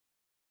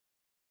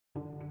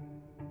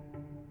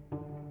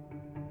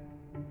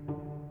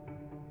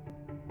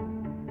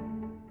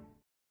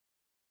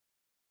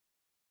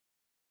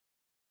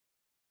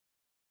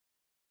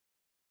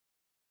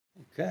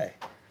Okay.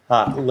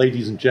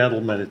 Ladies and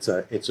gentlemen, it's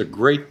a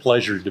great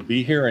pleasure to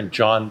be here. And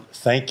John,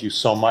 thank you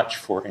so much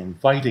for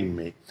inviting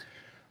me.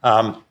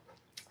 I'm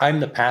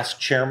the past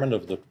chairman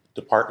of the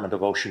Department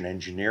of Ocean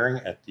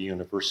Engineering at the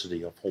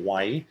University of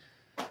Hawaii.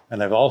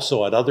 And I've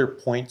also, at other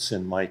points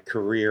in my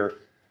career,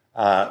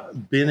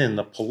 been in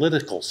the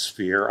political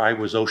sphere. I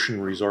was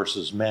Ocean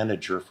Resources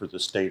Manager for the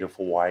state of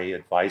Hawaii,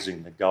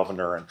 advising the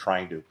governor and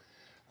trying to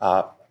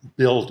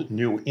build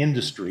new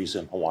industries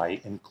in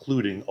Hawaii,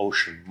 including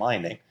ocean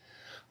mining.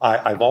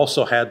 I've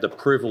also had the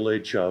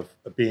privilege of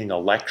being a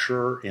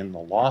lecturer in the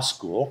law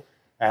school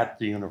at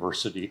the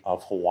University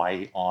of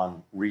Hawaii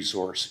on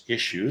resource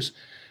issues,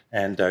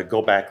 and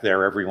go back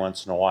there every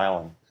once in a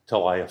while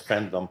until I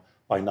offend them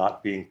by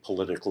not being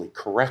politically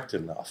correct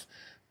enough.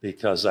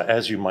 Because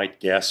as you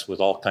might guess, with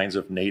all kinds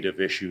of native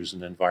issues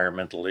and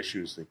environmental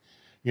issues, the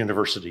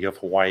University of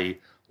Hawaii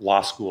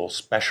Law School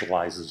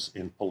specializes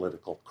in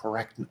political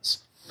correctness.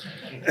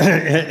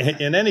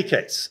 In any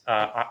case,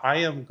 I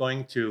am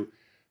going to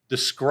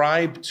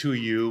describe to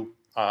you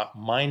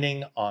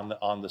mining on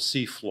the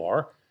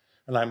seafloor,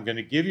 and I'm going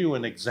to give you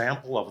an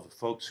example of the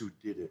folks who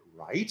did it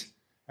right,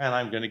 and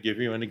I'm going to give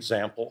you an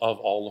example of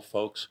all the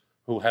folks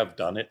who have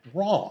done it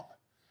wrong.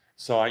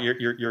 So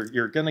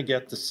you're going to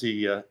get to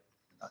see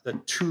the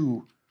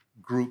two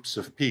groups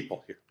of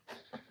people here.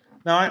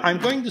 Now, I'm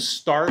going to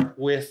start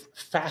with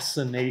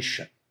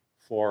fascination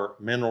for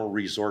mineral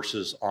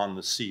resources on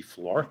the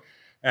seafloor,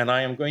 and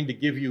I am going to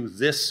give you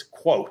this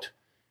quote.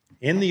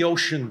 In the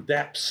ocean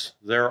depths,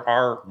 there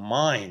are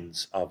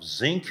mines of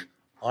zinc,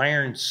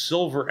 iron,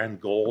 silver,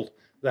 and gold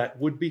that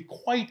would be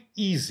quite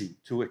easy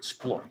to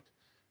exploit.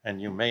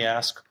 And you may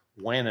ask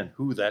when and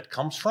who that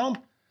comes from.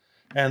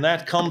 And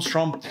that comes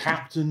from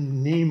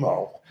Captain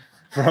Nemo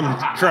from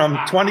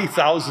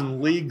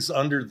 20,000 Leagues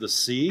Under the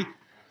Sea.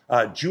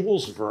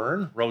 Jules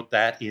Verne wrote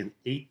that in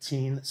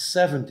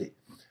 1870.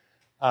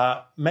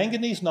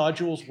 Manganese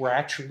nodules were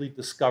actually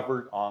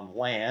discovered on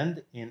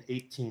land in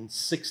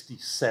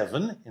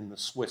 1867 in the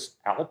Swiss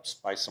Alps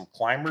by some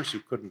climbers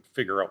who couldn't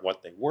figure out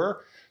what they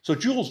were. So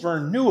Jules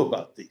Verne knew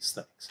about these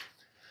things.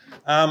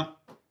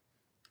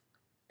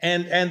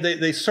 And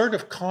they sort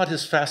of caught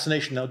his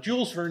fascination. Now,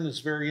 Jules Verne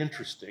is very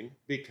interesting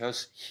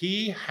because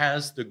he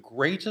has the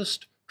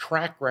greatest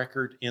track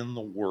record in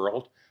the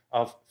world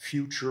of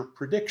future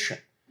prediction.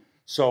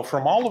 So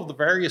from all of the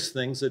various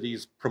things that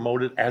he's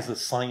promoted as a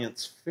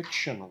science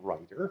fiction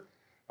writer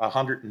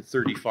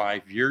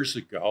 135 years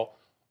ago,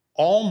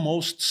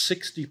 almost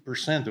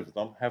 60% of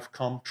them have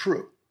come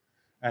true.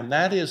 And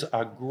that is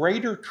a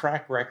greater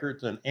track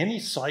record than any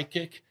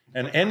psychic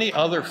and any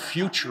other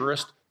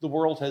futurist the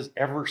world has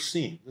ever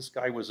seen. This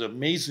guy was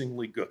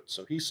amazingly good.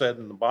 So he said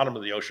in the bottom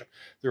of the ocean,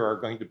 there are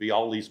going to be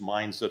all these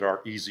mines that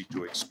are easy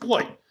to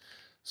exploit.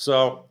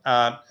 So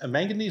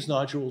manganese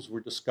nodules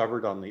were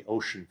discovered on the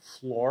ocean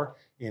floor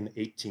in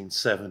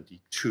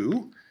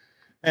 1872.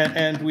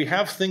 And we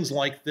have things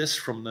like this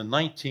from the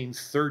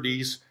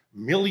 1930s,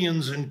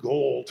 millions in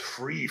gold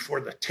free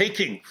for the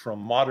taking from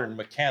modern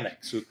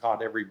mechanics who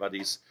caught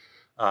everybody's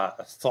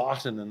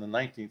thought. And in the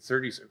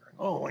 1930s, they were going,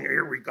 oh,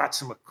 here we got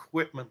some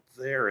equipment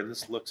there, and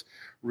this looks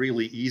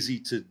really easy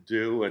to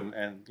do,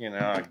 and you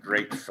know, a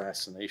great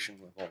fascination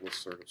with all this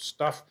sort of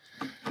stuff.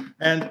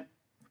 And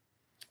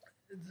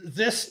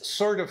this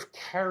sort of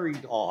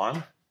carried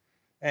on,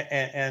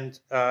 and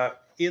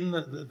in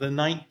the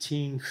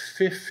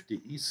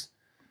 1950s,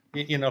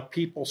 you know,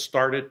 people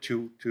started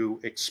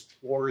to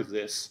explore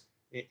this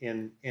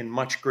in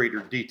much greater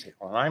detail.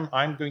 And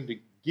I'm going to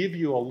give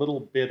you a little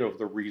bit of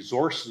the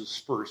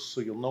resources first,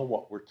 so you'll know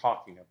what we're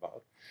talking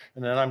about,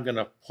 and then I'm going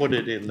to put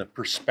it in the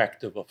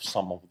perspective of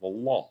some of the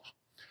law.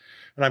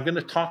 And I'm going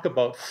to talk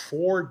about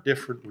 4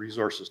 different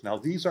resources. Now,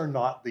 these are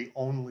not the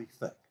only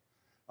thing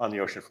on the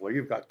ocean floor.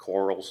 You've got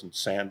corals and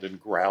sand and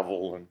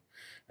gravel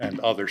and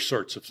other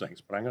sorts of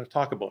things. But I'm going to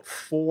talk about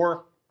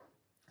 4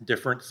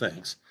 different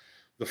things.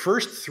 The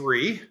first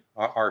 3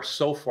 are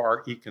so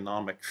far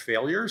economic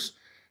failures.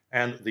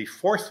 And the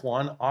 4th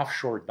one,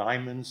 offshore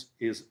diamonds,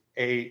 is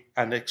an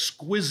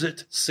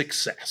exquisite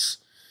success.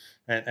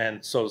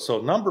 And so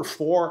number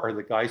 4 are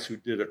the guys who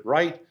did it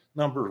right.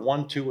 Number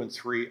 1, 2, and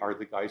 3 are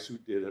the guys who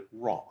did it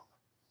wrong.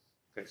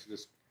 Okay, so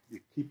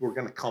we're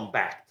going to come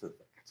back to that.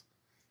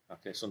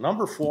 Okay, so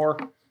number 4,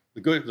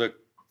 the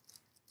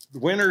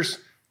winners,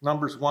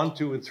 numbers 1,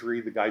 2, and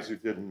 3, the guys who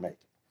didn't make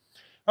it.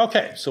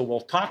 Okay, so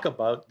we'll talk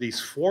about these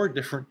 4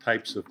 different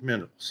types of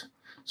minerals.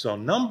 So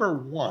number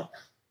 1,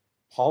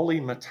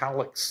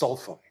 polymetallic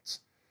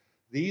sulfides.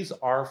 These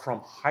are from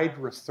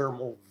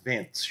hydrothermal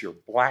vents, your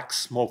black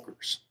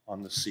smokers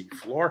on the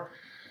seafloor.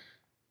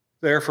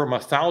 They're from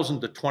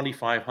 1,000 to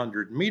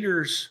 2,500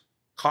 meters,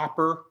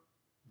 copper,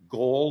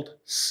 gold,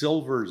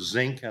 silver,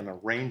 zinc, and a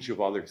range of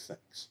other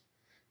things.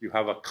 You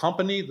have a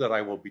company that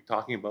I will be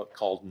talking about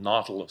called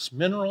Nautilus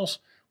Minerals,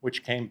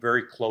 which came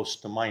very close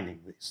to mining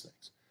these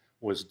things.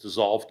 Was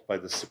dissolved by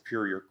the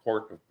Superior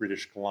Court of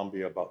British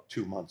Columbia about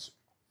 2 months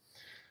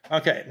ago.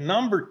 Okay,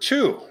 number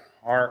 2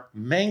 are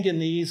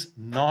manganese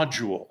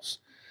nodules.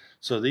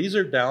 So these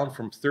are down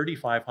from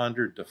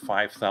 3,500 to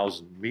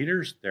 5,000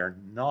 meters. They're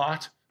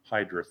not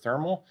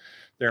hydrothermal.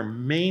 They're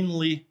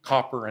mainly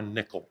copper and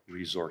nickel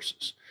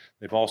resources.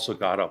 They've also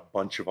got a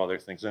bunch of other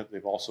things.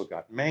 They've also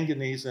got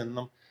manganese in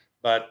them,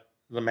 but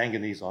the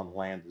manganese on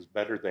land is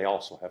better. They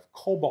also have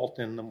cobalt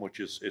in them, which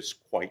is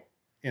quite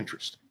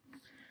interesting.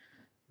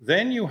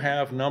 Then you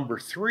have number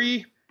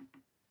 3,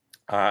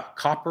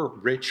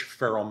 copper-rich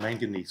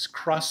ferromanganese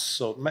crusts.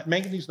 So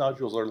manganese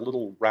nodules are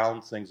little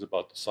round things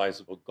about the size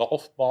of a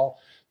golf ball.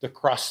 The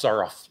crusts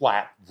are a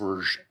flat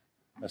version,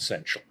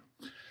 essentially.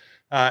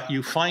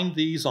 You find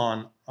these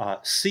on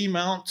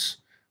seamounts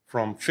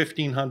from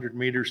 1,500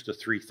 meters to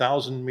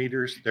 3,000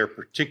 meters. They're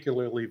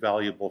particularly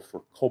valuable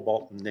for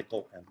cobalt,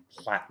 nickel, and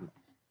platinum.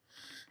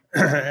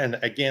 And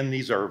again,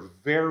 these are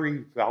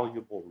very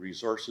valuable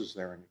resources.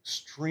 They're in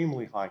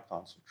extremely high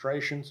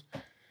concentrations.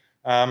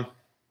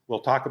 We'll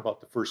talk about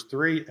the first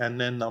 3,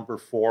 and then number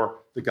 4,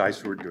 the guys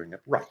who are doing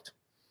it right.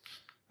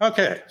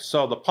 Okay,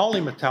 so the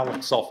polymetallic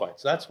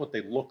sulfides, that's what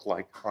they look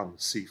like on the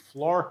sea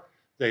floor.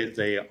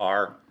 They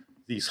are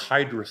these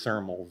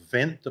hydrothermal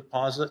vent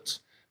deposits.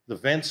 The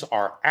vents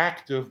are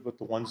active, but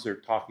the ones they're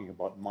talking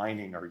about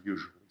mining are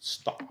usually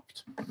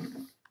stopped.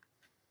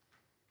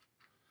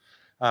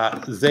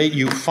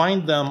 You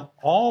find them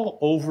all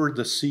over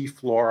the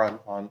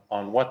seafloor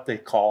on what they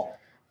call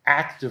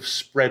active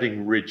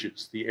spreading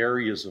ridges, the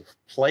areas of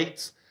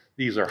plates.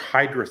 These are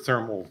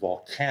hydrothermal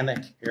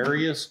volcanic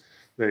areas.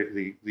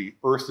 The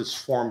Earth is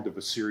formed of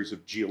a series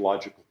of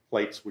geological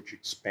plates which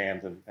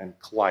expand and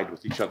collide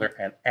with each other.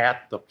 And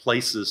at the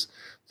places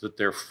that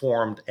they're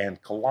formed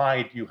and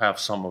collide, you have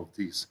some of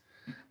these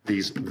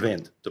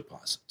vent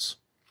deposits.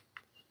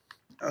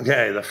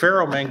 Okay, the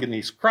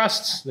ferromanganese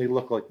crusts, they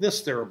look like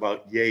this. They're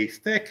about yay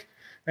thick,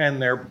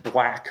 and they're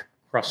black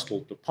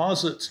crustal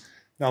deposits.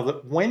 Now,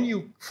 when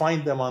you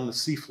find them on the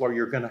seafloor,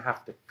 you're going to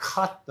have to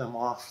cut them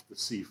off the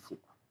seafloor.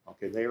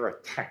 Okay, they are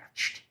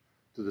attached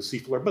to the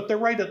seafloor, but they're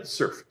right at the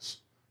surface.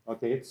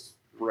 Okay, it's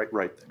right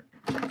there.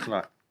 It's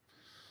not.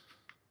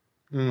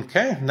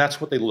 Okay, and that's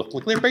what they look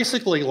like. They're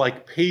basically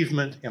like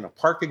pavement in a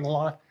parking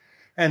lot,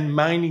 and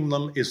mining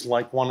them is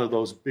like one of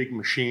those big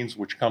machines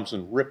which comes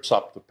and rips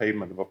up the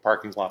pavement of a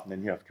parking lot, and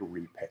then you have to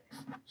repave.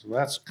 So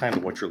that's kind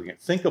of what you're looking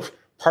at. Think of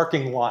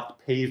parking lot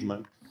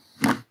pavement,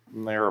 and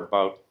they're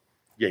about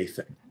yay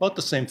thick, about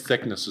the same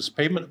thickness as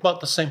pavement, about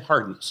the same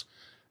hardness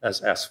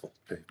as asphalt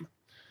pavement.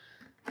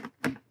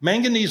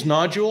 Manganese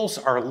nodules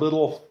are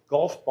little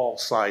golf ball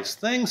sized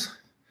things.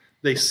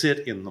 They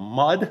sit in the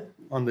mud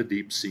on the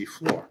deep sea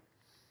floor.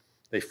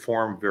 They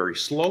form very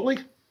slowly,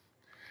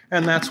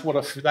 and that's what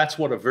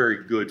a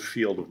very good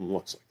field of them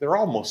looks like. They're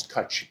almost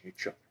touching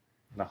each other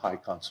in a high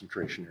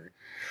concentration area.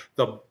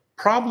 The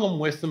problem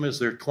with them is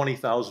they're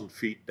 20,000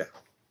 feet down,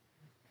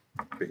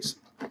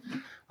 basically.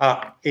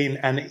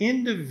 An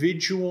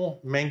individual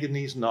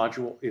manganese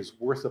nodule is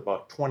worth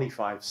about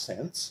 25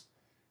 cents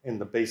in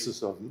the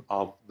basis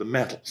of the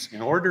metals.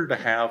 In order to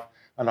have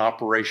an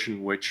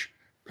operation which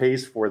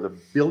pays for the $1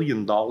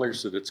 billion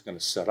that it's going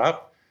to set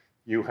up,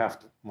 you have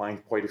to mine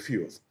quite a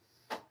few of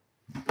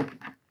them.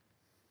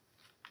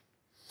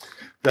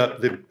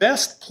 The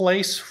best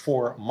place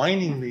for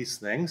mining these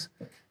things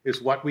is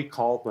what we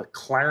call the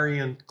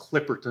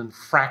Clarion-Clipperton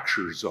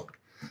fracture zone.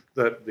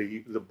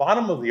 The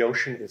bottom of the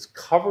ocean is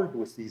covered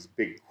with these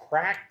big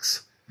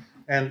cracks,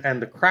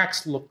 and the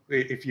cracks look,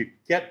 if you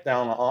get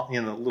down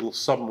in a little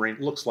submarine,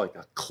 it looks like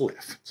a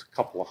cliff. It's a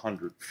couple of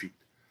 100 feet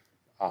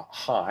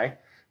high,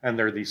 and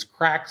there are these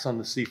cracks on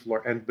the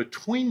seafloor, and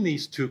between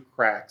these 2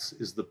 cracks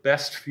is the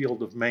best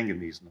field of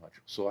manganese nodules.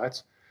 So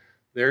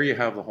there you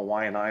have the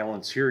Hawaiian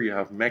Islands, here you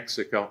have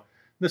Mexico.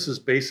 This is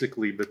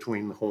basically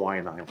between the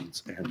Hawaiian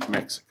Islands and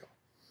Mexico.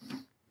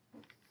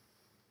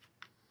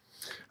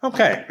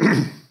 Okay,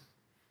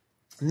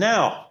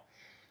 now,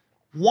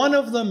 one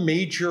of the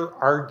major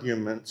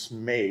arguments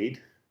made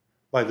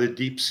by the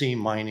deep sea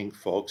mining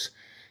folks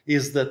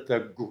is that the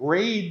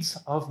grades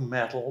of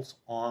metals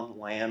on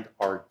land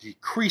are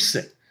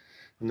decreasing.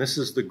 And this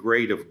is the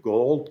grade of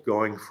gold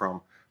going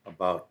from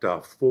about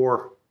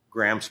 4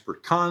 grams per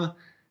ton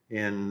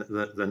in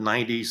the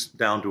 90s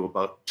down to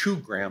about 2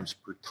 grams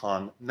per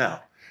ton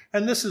now.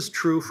 And this is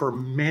true for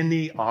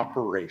many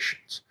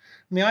operations.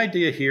 And the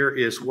idea here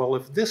is, well,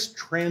 if this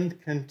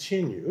trend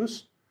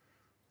continues,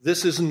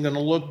 this isn't going to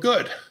look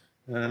good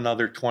in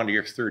another 20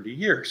 or 30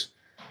 years.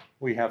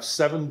 We have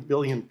 7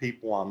 billion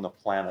people on the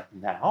planet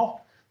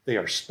now. They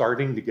are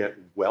starting to get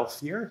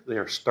wealthier. They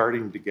are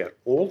starting to get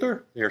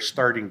older. They are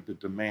starting to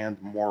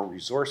demand more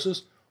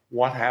resources.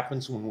 What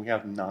happens when we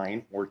have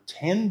 9 or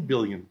 10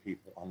 billion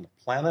people on the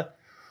planet?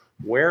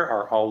 Where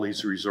are all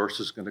these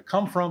resources going to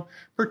come from,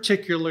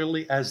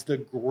 particularly as the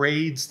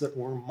grades that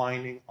we're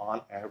mining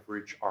on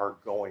average are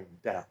going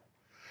down?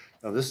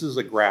 Now, this is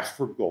a graph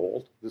for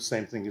gold. The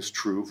same thing is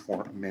true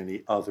for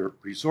many other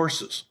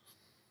resources.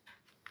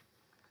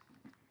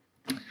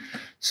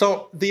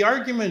 So the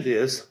argument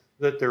is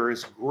that there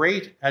is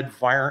great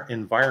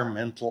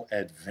environmental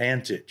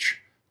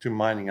advantage to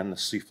mining on the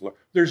seafloor.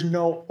 There's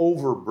no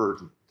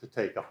overburden to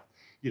take on.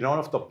 You don't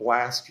have to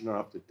blast, you don't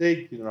have to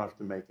dig, you don't have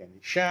to make any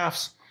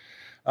shafts.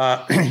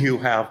 You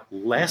have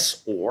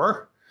less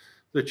ore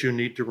that you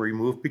need to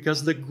remove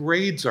because the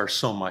grades are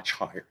so much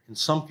higher, in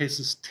some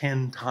cases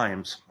 10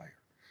 times higher.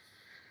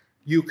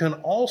 You can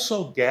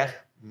also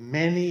get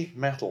many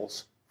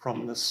metals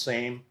from the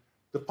same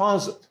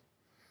deposit.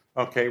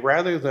 Okay,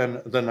 rather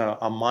than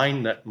a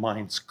mine that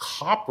mines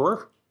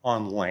copper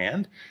on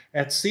land,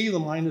 at sea the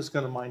mine is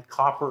going to mine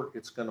copper,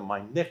 it's going to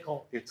mine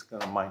nickel, it's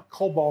going to mine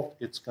cobalt,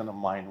 it's going to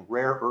mine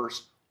rare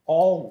earths,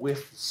 all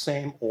with the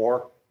same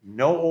ore,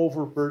 no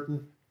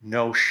overburden,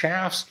 no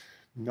shafts,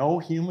 no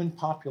human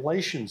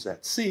populations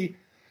at sea.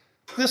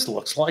 This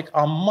looks like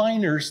a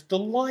miner's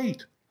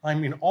delight. I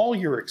mean, all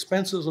your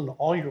expenses and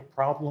all your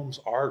problems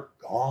are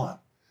gone.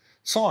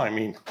 So, I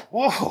mean,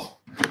 whoa,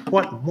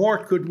 what more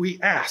could we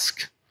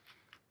ask?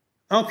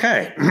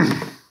 Okay.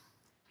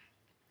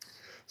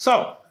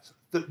 So,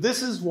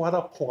 this is what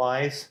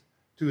applies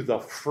to the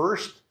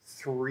first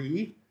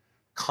three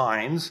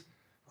kinds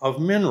of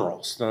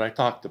minerals that I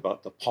talked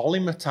about, the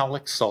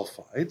polymetallic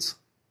sulfides,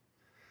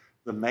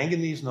 the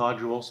manganese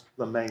nodules,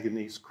 the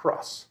manganese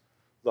crusts.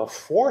 The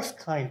fourth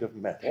kind of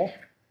metal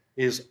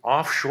is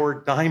offshore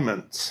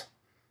diamonds,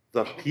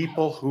 the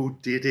people who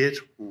did it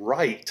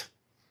right.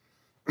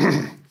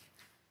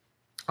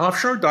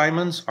 Offshore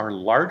diamonds are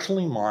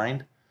largely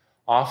mined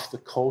off the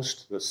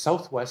coast, the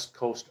southwest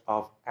coast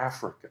of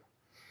Africa.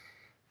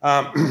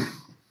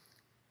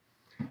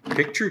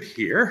 Pictured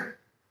here,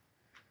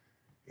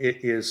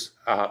 it is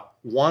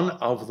one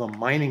of the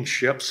mining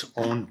ships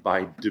owned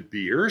by De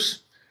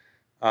Beers.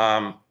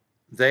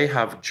 They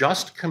have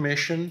just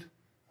commissioned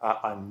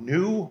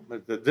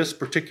this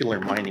particular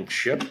mining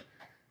ship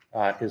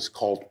is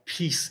called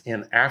Peace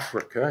in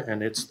Africa,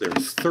 and it's their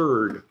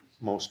third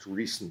most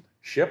recent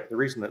ship. The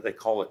reason that they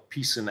call it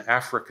Peace in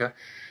Africa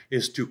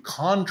is to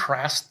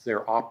contrast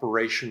their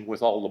operation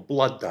with all the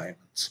blood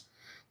diamonds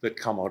that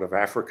come out of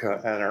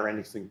Africa and are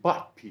anything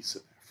but peace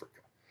in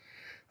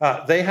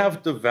Africa. They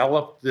have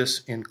developed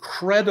this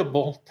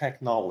incredible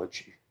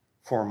technology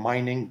for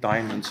mining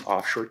diamonds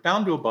offshore,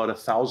 down to about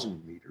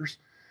 1,000 meters.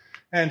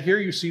 And here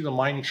you see the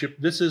mining ship.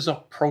 This is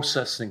a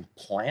processing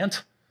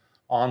plant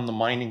on the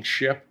mining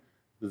ship.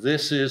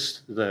 This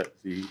is the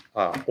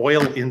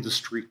oil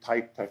industry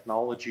type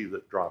technology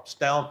that drops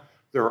down.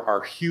 There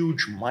are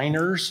huge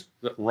miners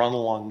that run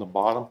along the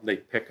bottom. They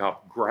pick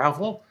up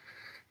gravel.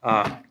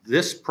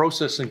 This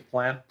processing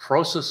plant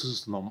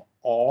processes them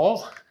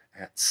all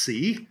at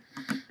sea.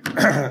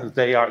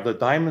 The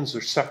diamonds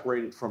are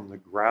separated from the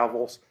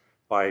gravels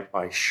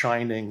by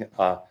shining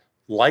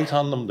light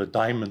on them. The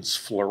diamonds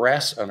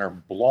fluoresce and are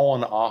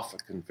blown off a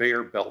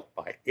conveyor belt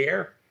by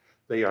air.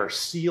 They are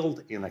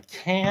sealed in a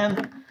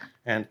can,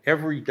 and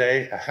every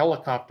day a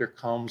helicopter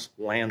comes,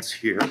 lands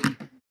here,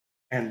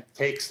 and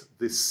takes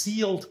the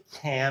sealed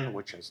can,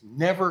 which has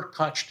never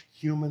touched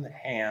human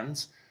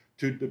hands,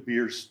 to De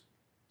Beers'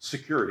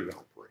 security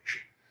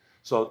operation.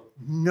 So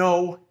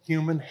no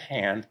human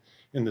hand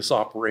in this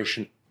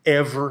operation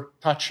ever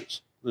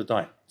touches the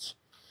diamonds.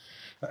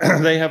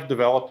 They have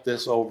developed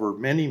this over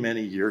many,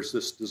 many years,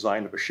 this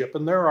design of a ship,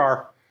 and there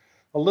are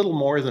a little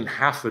more than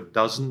half a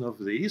dozen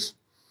of these.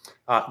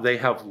 They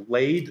have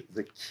laid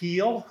the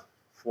keel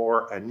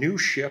for a new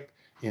ship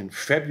in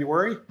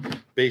February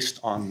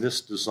based on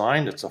this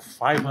design. It's a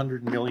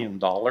 $500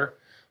 million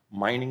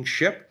mining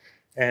ship,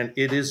 and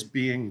it is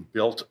being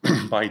built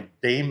by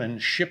Damen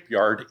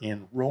Shipyard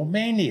in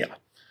Romania.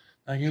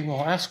 Now you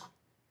will ask,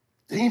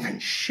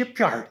 Damen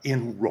Shipyard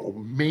in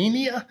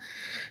Romania?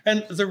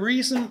 And the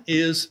reason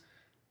is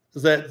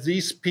that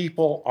these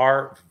people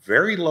are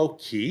very low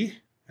key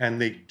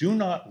and they do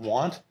not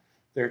want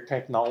their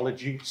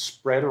technology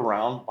spread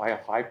around by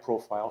a high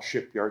profile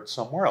shipyard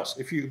somewhere else.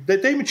 The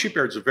Damen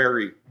Shipyard is a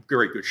very,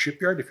 very good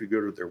shipyard. If you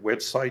go to their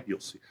website, you'll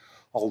see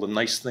all the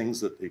nice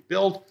things that they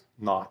build,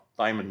 not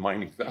diamond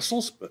mining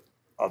vessels, but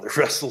other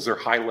vessels are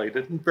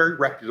highlighted in very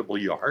reputable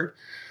yard,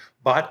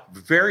 but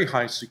very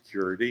high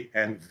security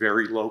and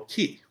very low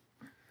key,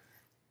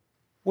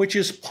 which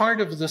is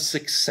part of the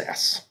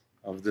success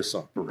of this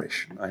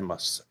operation, I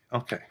must say.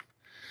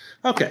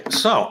 Okay,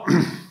 so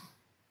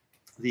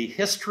the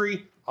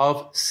history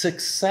of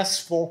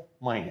successful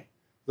mining,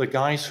 the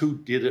guys who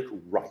did it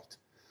right.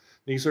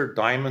 These are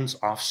diamonds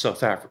off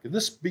South Africa.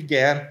 This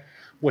began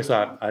with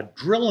a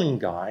drilling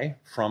guy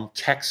from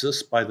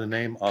Texas by the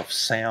name of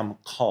Sam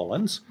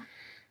Collins.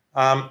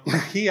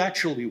 He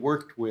actually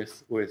worked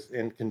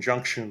in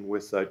conjunction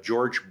with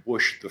George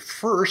Bush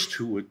I,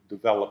 who had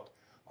developed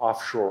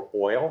offshore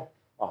oil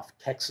off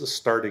Texas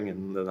starting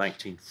in the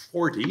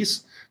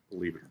 1940s,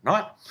 believe it or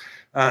not.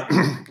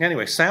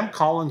 Anyway, Sam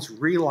Collins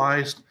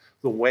realized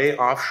the way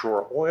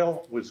offshore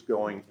oil was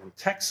going in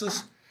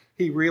Texas.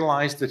 He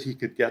realized that he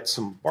could get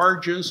some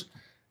barges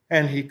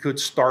and he could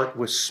start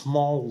with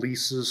small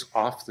leases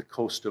off the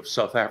coast of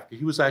South Africa.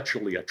 He was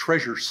actually a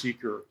treasure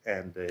seeker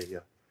and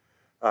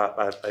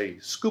a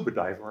scuba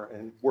diver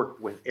and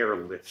worked with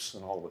airlifts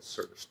and all this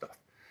sort of stuff.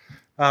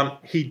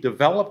 He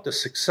developed a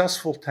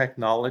successful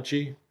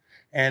technology,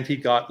 And he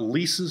got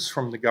leases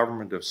from the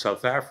government of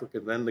South Africa,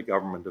 then the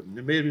government of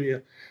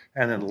Namibia,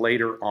 and then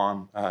later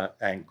on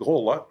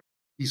Angola.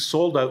 He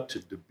sold out to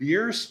De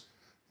Beers.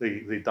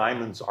 The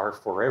diamonds are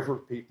forever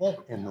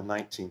people in the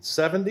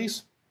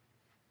 1970s.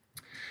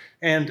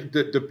 And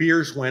De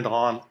Beers went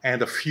on,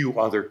 and a few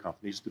other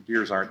companies, De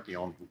Beers aren't the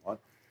only one,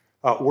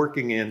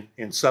 working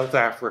in South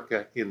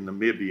Africa, in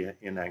Namibia,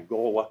 in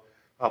Angola,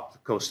 up the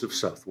coast of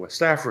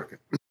Southwest Africa.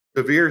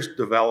 De Beers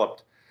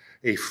developed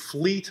a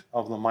fleet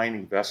of the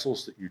mining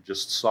vessels that you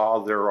just saw.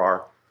 There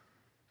are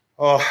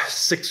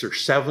 6 or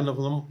 7 of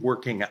them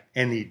working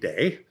any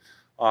day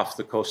off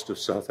the coast of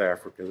South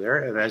Africa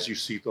there. And as you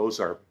see, those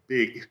are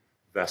big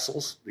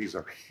vessels. These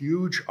are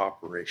huge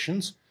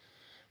operations.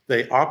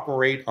 They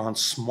operate on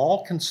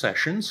small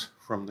concessions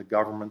from the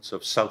governments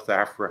of South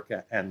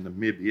Africa and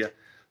Namibia.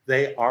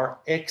 They are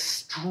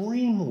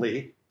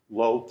extremely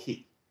low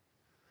key.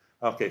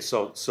 Okay,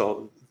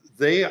 so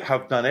they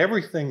have done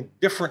everything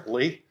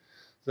differently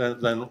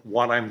than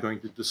what I'm going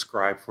to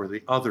describe for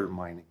the other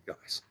mining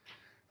guys.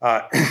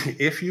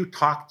 If you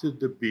talk to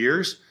De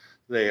Beers,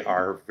 they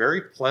are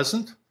very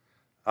pleasant.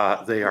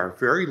 They are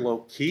very low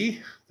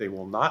key. They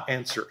will not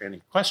answer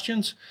any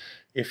questions.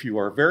 If you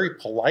are very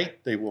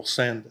polite, they will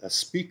send a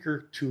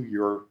speaker to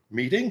your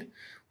meeting,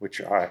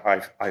 which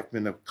I've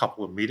been in a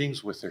couple of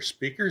meetings with their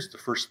speakers. The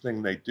first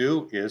thing they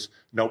do is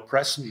no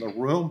press in the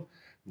room,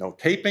 no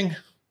taping,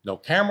 no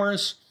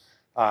cameras,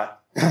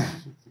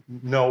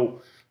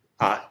 no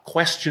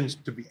questions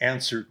to be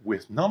answered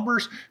with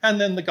numbers, and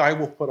then the guy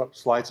will put up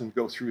slides and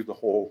go through the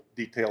whole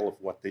detail of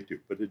what they do.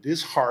 But it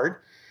is hard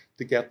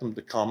to get them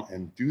to come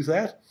and do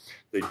that.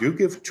 They do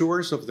give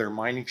tours of their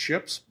mining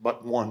ships,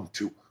 but one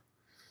tour.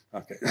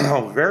 Okay,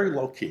 very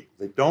low key.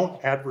 They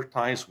don't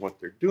advertise what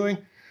they're doing.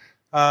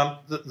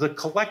 The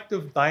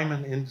collective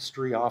diamond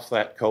industry off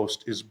that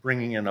coast is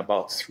bringing in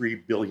about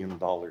 $3 billion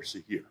a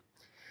year.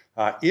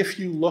 If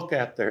you look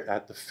at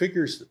the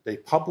figures that they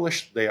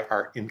publish, they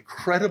are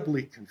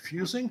incredibly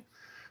confusing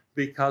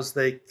because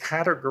they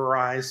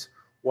categorize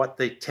what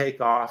they take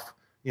off,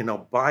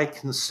 by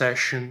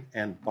concession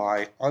and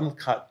by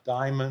uncut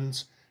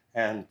diamonds,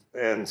 and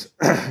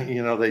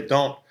they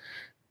don't.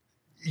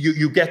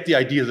 You get the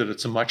idea that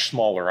it's a much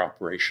smaller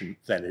operation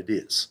than it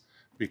is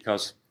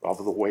because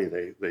of the way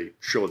they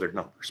show their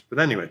numbers. But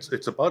anyway,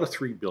 it's about a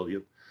 $3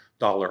 billion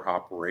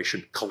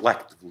operation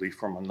collectively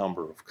from a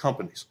number of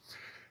companies.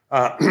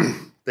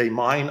 They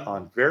mine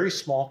on very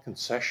small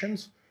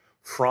concessions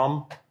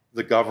from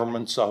the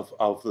governments of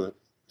the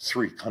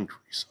 3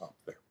 countries up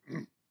there.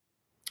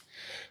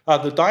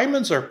 The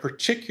diamonds are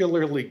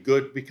particularly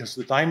good because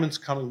the diamonds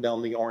coming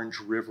down the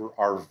Orange River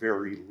are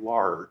very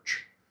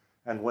large.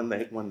 And when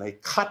they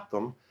cut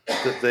them,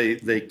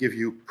 they give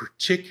you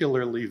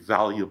particularly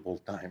valuable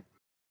diamonds.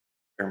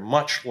 They're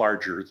much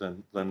larger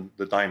than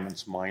the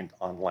diamonds mined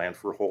on land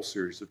for a whole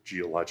series of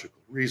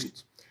geological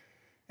reasons.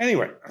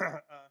 Anyway,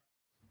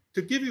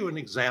 to give you an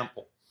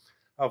example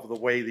of the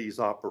way these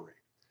operate,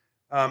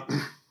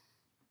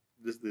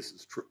 this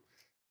is true.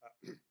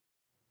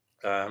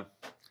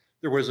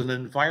 There was an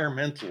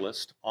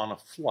environmentalist on a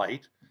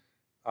flight,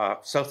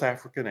 South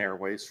African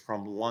Airways,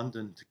 from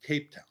London to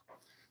Cape Town.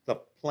 The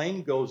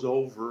plane goes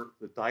over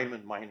the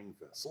diamond mining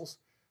vessels,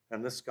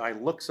 and this guy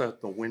looks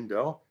out the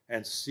window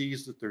and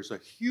sees that there's a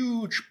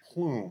huge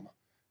plume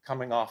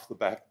coming off the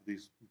back of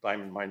these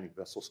diamond mining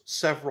vessels,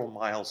 several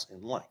miles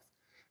in length.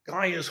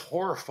 Guy is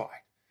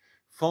horrified,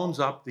 phones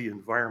up the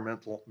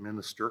environmental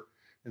minister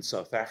in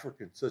South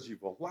Africa and says,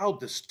 "You've allowed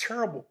this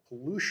terrible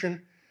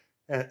pollution,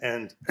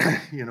 and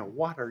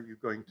what are you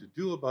going to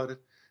do about it?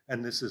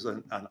 And this is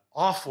an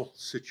awful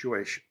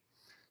situation."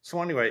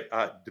 So anyway,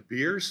 De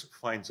Beers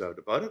finds out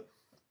about it.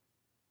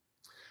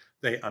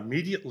 They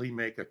immediately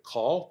make a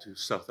call to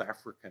South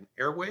African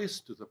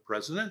Airways, to the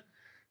president,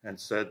 and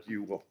said,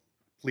 "You will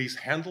please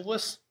handle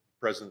this." The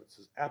president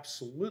says,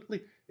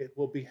 "Absolutely, it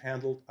will be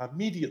handled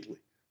immediately."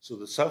 So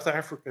the South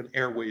African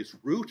Airways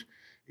route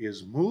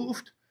is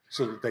moved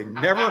so that they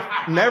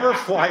never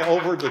fly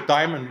over the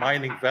diamond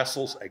mining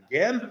vessels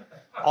again.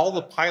 All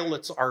the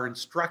pilots are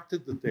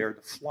instructed that they are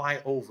to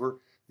fly over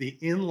the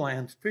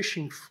inland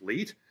fishing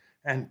fleet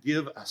and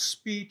give a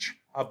speech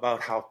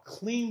about how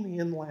clean the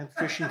inland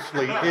fishing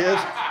fleet is,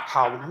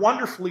 how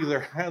wonderfully they're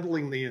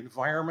handling the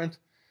environment,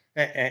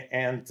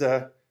 and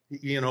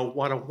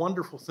what a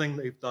wonderful thing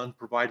they've done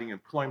providing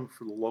employment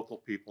for the local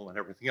people and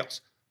everything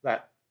else.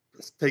 That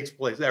takes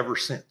place ever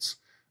since.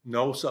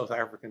 No South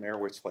African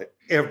Airways flight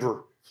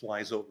ever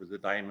flies over the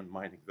diamond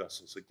mining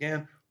vessels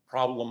again.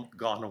 Problem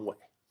gone away.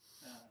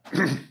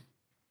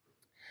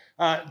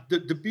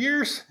 De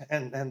Beers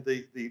and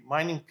the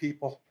mining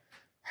people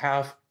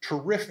have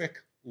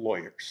terrific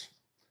lawyers.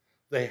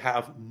 They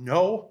have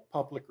no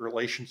public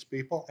relations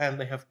people, and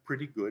they have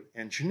pretty good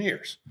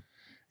engineers.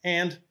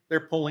 And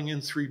they're pulling in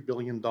 $3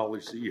 billion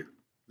a year.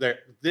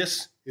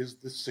 This is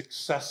the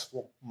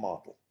successful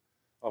model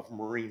of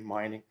marine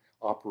mining.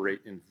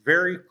 Operate in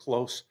very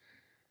close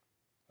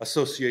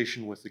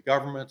association with the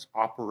governments,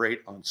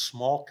 operate on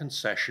small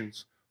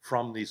concessions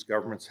from these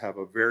governments, have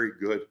a very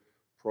good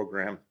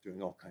program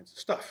doing all kinds of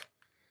stuff.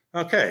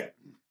 Okay.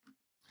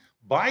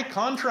 By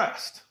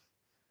contrast,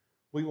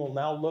 we will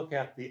now look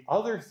at the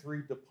other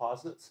three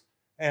deposits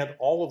and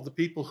all of the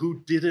people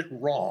who did it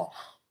wrong.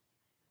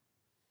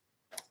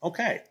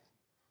 Okay,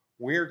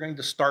 we're going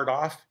to start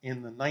off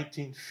in the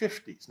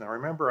 1950s. Now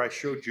remember I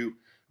showed you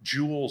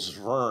Jules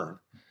Verne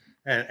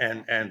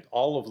and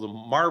all of the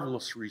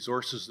marvelous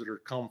resources that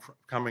are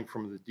coming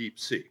from the deep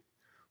sea.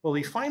 Well,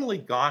 he finally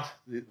got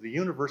the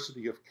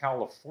University of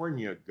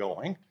California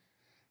going,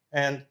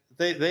 and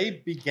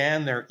they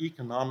began their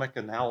economic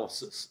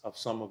analysis of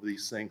some of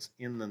these things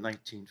in the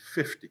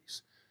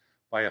 1950s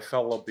by a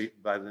fellow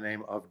by the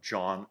name of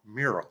John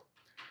Miro.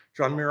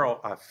 John Miro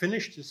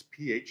finished his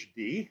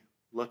PhD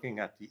looking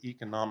at the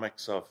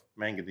economics of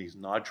manganese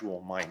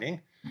nodule mining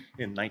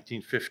in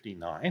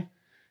 1959.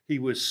 He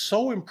was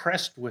so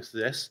impressed with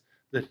this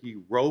that he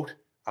wrote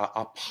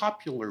a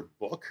popular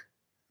book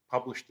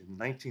published in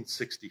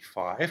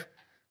 1965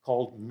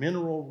 called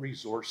Mineral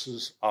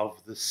Resources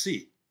of the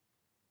Sea.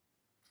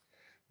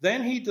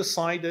 Then he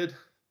decided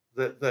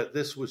that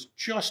this was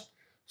just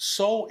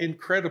so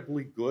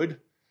incredibly good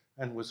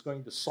and was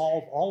going to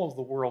solve all of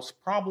the world's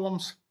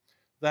problems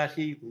that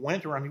he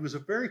went around. He was a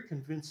very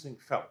convincing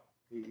fellow.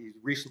 He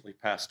recently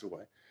passed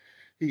away.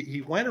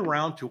 He went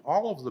around to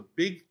all of the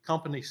big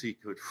companies he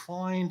could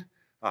find,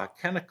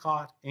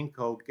 Kennecott,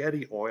 Inco,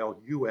 Getty Oil,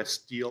 US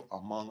Steel,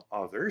 among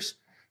others,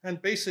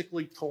 and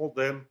basically told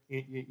them,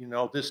 you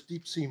know, this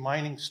deep sea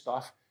mining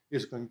stuff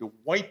is going to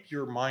wipe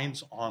your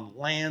mines on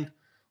land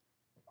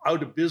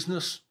out of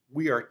business.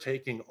 We are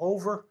taking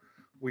over.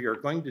 We are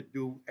going to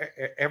do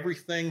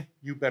everything.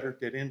 You better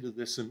get into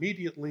this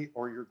immediately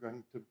or you're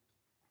going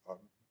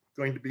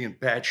to be in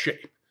bad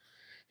shape.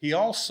 He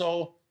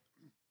also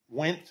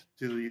went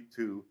to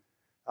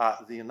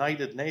the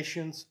United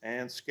Nations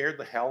and scared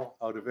the hell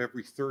out of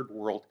every third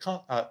world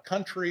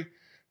country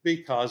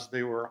because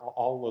they were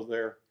all of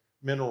their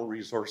mineral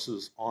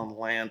resources on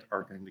land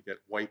are going to get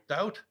wiped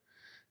out.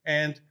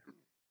 And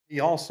he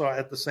also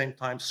at the same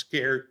time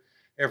scared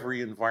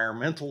every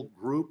environmental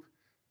group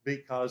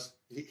because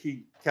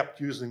he kept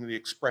using the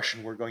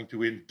expression, we're going to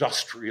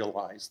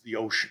industrialize the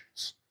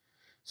oceans.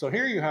 So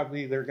here you have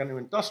they're going to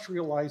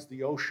industrialize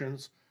the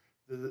oceans.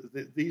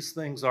 These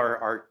things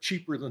are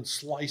cheaper than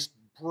sliced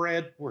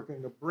bread. We're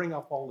going to bring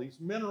up all these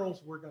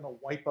minerals. We're going to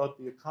wipe out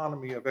the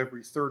economy of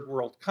every third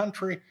world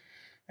country.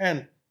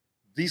 And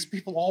these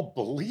people all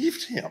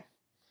believed him.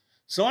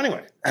 So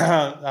anyway,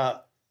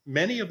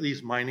 many of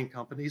these mining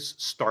companies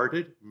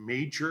started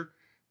major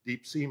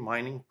deep sea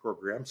mining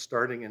programs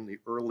starting in the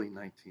early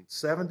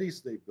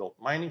 1970s. They built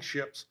mining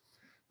ships.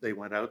 They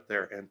went out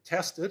there and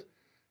tested.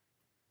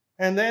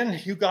 And then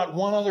you got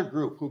one other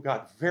group who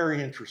got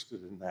very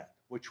interested in that,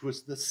 which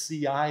was the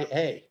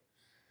CIA,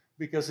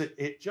 because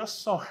it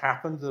just so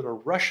happened that a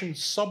Russian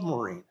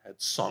submarine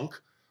had sunk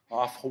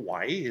off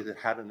Hawaii. It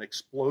had an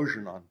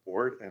explosion on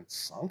board and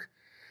sunk,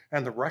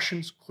 and the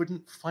Russians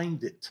couldn't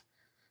find it.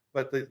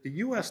 But the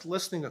US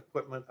listening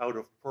equipment out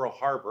of Pearl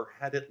Harbor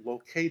had it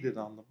located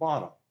on the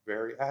bottom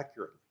very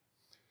accurately.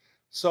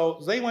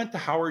 So they went to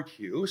Howard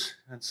Hughes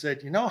and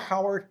said, you know,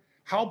 Howard,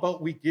 how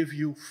about we give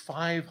you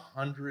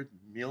 $500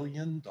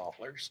 million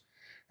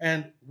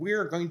and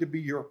we're going to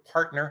be your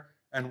partner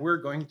and we're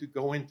going to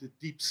go into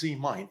deep sea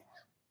mining.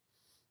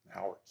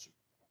 Howard said,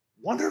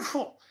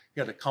 wonderful.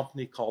 He had a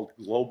company called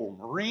Global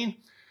Marine,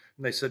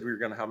 and they said we were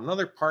going to have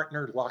another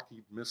partner,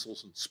 Lockheed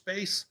Missiles and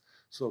Space.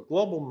 So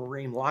Global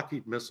Marine,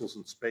 Lockheed Missiles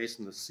and Space,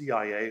 and the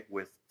CIA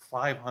with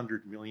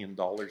 $500 million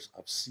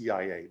of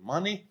CIA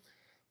money,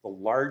 the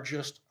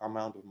largest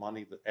amount of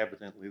money that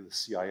evidently the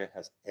CIA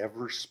has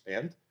ever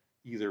spent,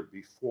 either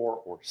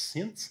before or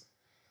since,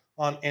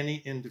 on any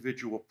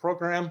individual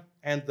program.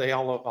 And they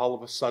all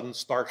of a sudden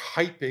start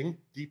hyping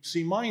deep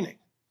sea mining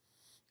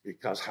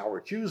because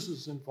Howard Hughes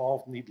is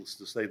involved. Needless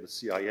to say, the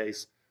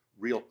CIA's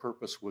real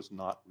purpose was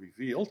not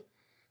revealed.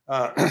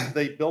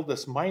 They build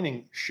this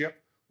mining ship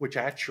which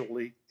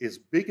actually is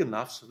big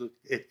enough so that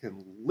it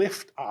can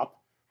lift up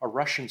a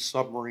Russian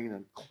submarine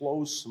and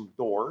close some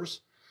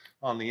doors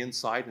on the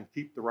inside and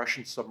keep the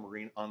Russian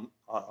submarine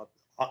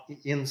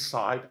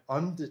inside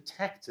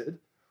undetected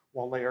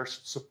while they are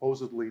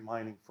supposedly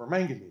mining for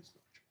manganese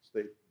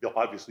nodules. They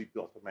obviously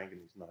built a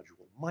manganese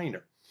nodule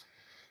miner.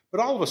 But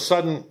all of a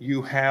sudden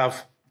you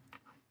have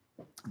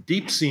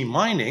deep sea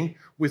mining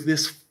with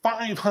this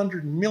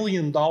 $500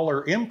 million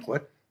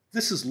input.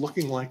 This is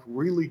looking like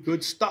really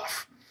good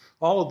stuff.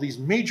 All of these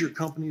major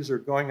companies are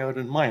going out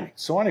and mining.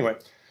 So anyway,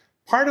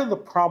 part of the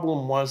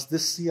problem was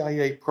this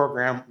CIA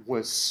program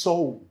was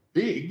so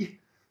big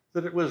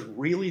that it was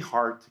really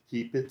hard to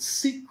keep it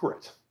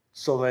secret.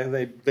 So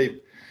they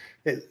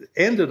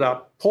ended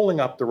up pulling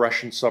up the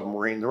Russian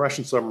submarine. The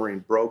Russian submarine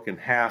broke in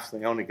half.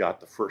 They only got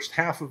the first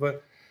half of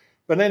it.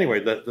 But anyway,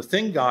 the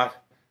thing got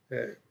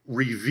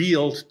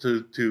revealed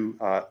to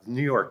the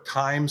New York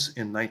Times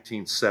in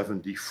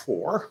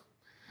 1974.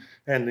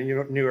 And the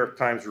New York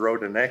Times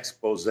wrote an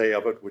expose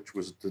of it, which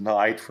was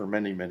denied for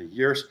many, many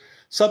years.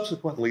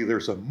 Subsequently,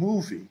 there's a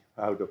movie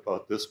out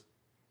about this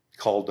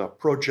called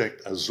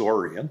Project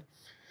Azorian.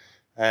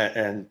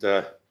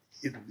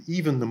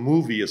 Even the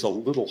movie is a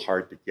little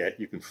hard to get.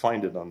 You can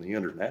find it on the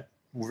internet.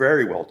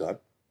 Very well done.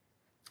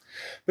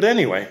 But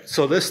anyway,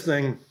 so this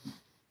thing,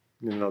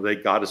 they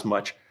got as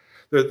much.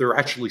 There are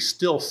actually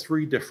still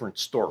 3 different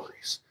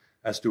stories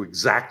as to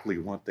exactly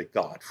what they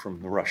got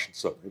from the Russian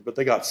submarine, but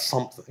they got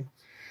something.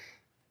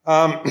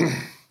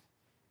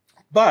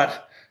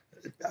 But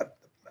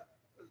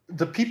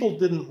the people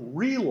didn't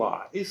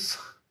realize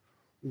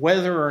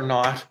whether or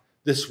not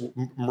this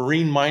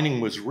marine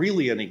mining was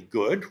really any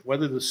good,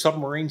 whether the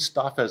submarine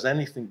stuff has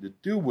anything to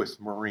do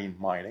with marine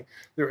mining.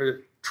 There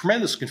is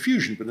tremendous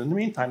confusion, but in the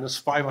meantime, this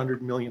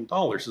 $500 million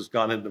has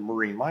gone into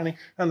marine mining,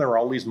 and there are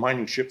all these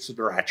mining ships that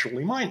are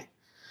actually mining.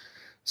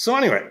 So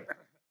anyway,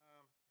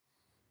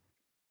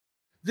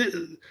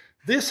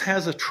 this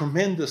has a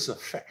tremendous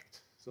effect.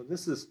 So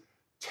this is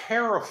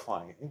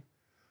terrifying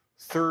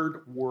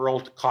third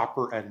world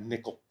copper and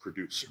nickel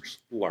producers,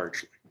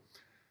 largely.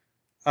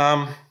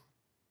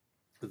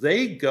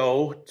 They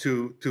go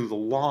to the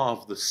law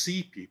of the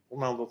sea people.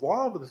 Now, the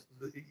law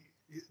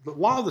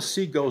of the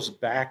sea goes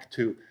back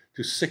to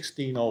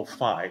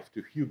 1605,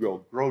 to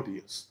Hugo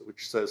Grotius,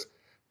 which says,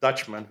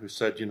 Dutchman who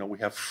said, we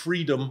have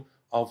freedom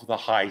of the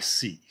high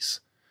seas.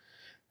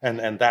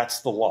 And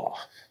that's the law.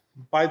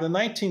 By the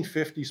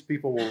 1950s,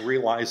 people were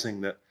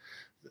realizing that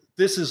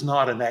this is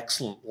not an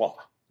excellent law.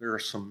 There are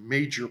some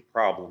major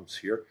problems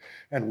here,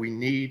 and we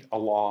need a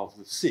law of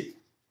the sea.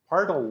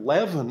 Part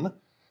 11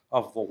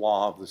 of the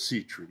Law of the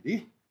Sea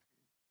Treaty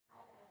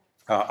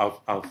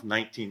of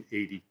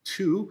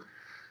 1982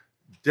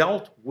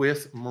 dealt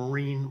with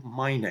marine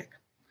mining.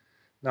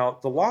 Now,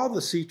 the Law of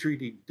the Sea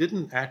Treaty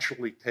didn't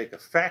actually take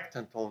effect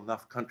until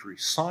enough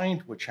countries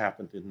signed, which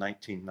happened in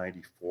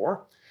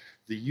 1994.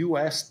 The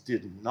US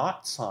did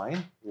not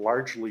sign,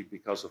 largely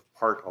because of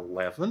Part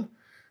 11,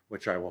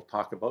 which I will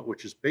talk about,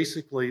 which is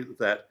basically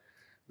that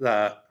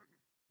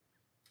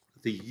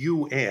the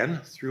UN,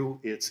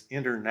 through its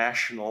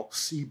International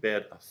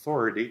Seabed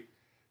Authority,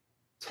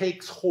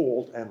 takes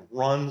hold and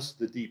runs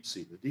the deep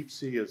sea. The deep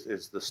sea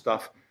is the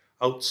stuff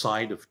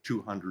outside of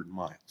 200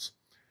 miles.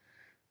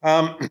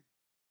 Part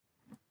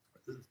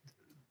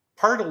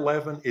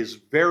 11 is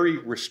very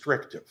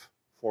restrictive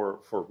for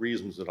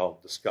reasons that I'll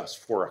discuss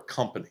for a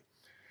company.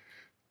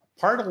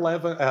 Part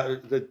 11,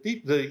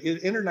 the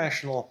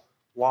International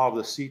Law of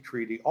the Sea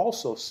Treaty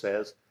also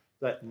says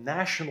that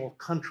national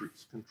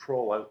countries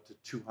control out to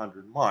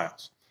 200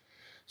 miles.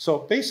 So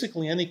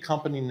basically, any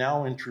company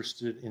now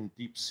interested in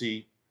deep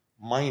sea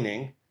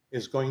mining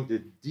is going to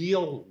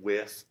deal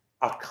with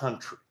a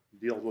country,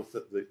 deal with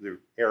the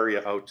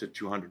area out to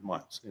 200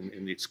 miles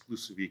in the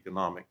exclusive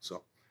economic zone.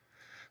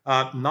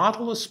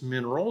 Nautilus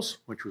Minerals,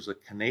 which was a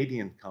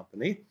Canadian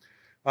company,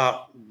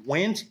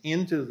 went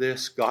into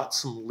this, got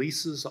some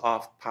leases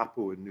off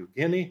Papua New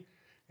Guinea,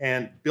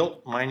 and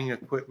built mining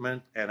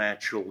equipment and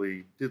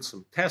actually did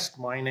some test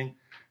mining,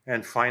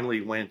 and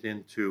finally went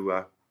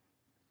into,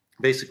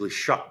 basically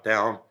shut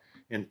down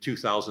in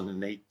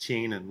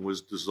 2018 and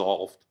was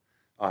dissolved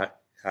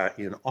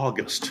in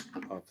August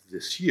of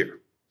this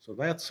year. So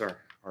that's our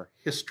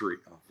history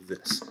of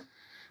this.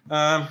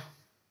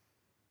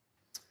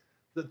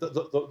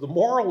 The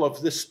moral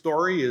of this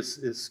story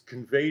is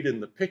conveyed in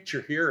the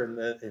picture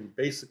here, and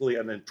basically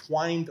an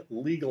entwined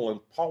legal and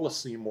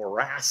policy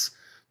morass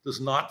does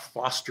not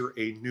foster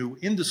a new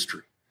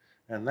industry.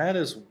 And that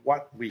is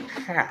what we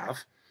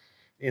have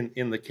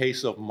in the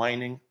case of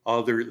mining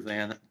other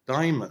than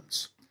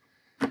diamonds.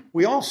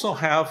 We also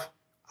have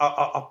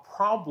a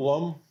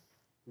problem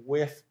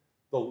with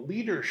the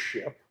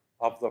leadership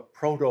of the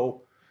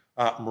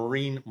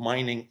proto-marine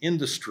mining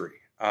industry.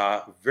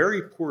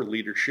 Very poor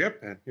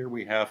leadership, and here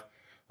we have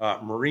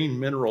Marine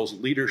Minerals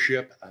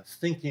leadership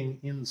thinking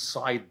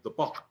inside the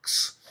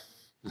box.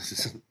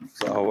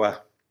 So,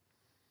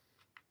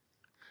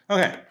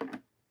 okay,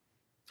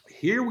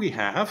 here we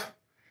have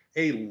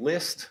a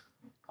list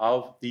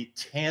of the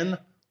 10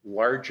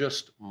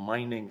 largest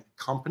mining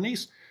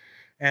companies,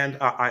 and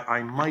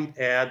I might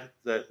add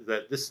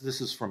that this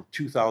is from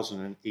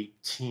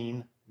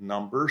 2018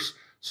 numbers.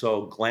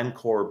 So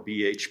Glencore,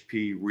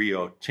 BHP,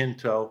 Rio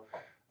Tinto,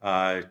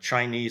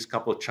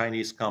 couple of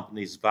Chinese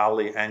companies,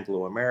 Vale,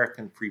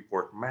 Anglo-American,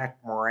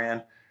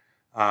 Freeport-McMoRan.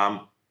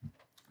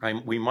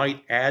 We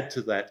might add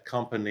to that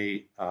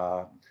company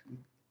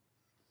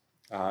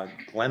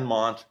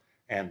Glenmont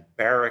and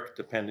Barrick,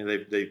 depending.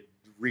 They've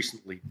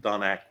recently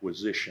done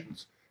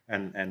acquisitions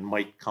and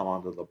might come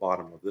onto the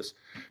bottom of this.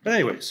 But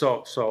anyway,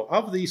 so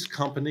of these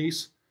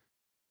companies,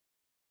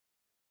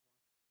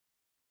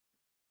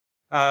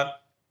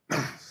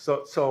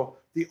 so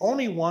the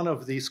only one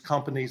of these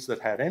companies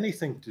that had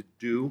anything to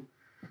do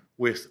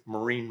with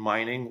marine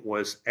mining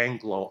was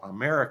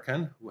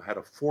Anglo-American, who had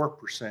a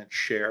 4%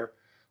 share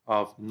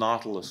of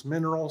Nautilus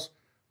Minerals.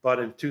 But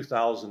in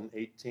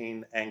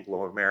 2018,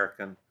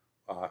 Anglo-American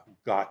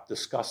got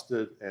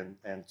disgusted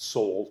and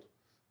sold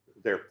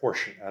their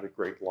portion at a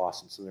great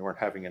loss. And so they weren't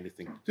having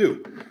anything to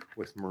do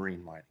with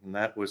marine mining. And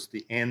that was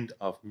the end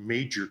of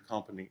major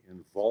company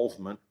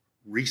involvement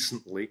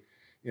recently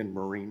in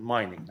marine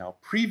mining. Now,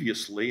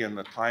 previously, in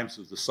the times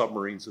of the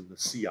submarines and the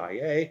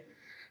CIA,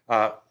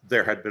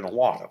 there had been a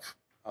lot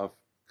of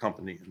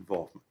company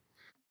involvement.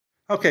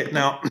 Okay,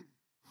 now,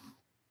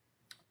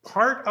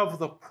 part of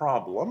the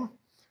problem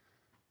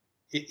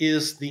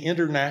is the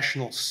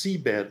International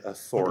Seabed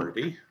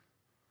Authority,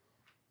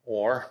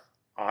 or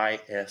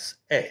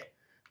ISA.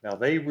 Now,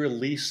 they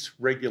released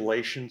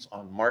regulations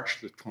on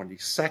March the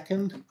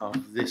 22nd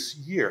of this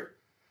year.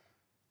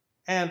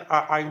 And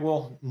I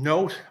will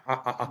note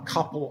a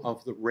couple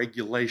of the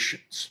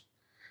regulations.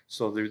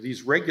 So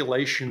these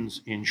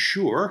regulations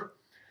ensure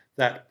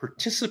that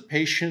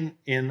participation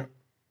in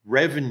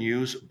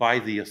revenues by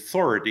the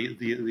authority,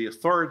 the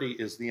authority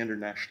is the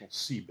International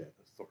Seabed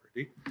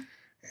Authority,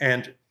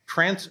 and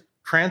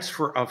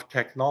transfer of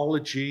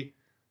technology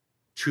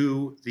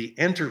to the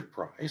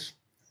enterprise.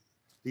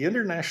 The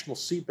International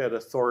Seabed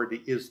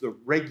Authority is the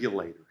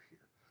regulator here,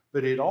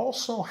 but it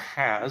also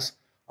has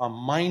a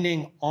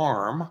mining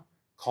arm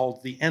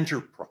called the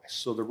enterprise.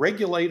 So the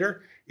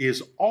regulator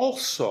is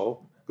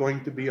also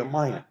going to be a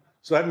miner.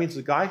 So that means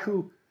the guy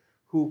who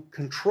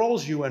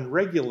controls you and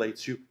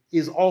regulates you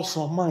is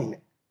also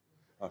mining.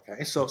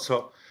 Okay,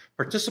 so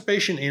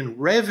participation in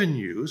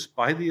revenues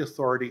by the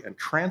authority and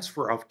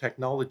transfer of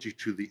technology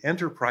to the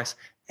enterprise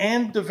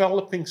and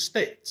developing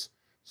states.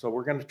 So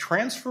we're going to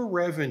transfer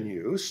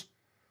revenues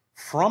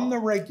from the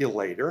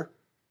regulator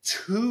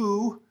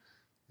to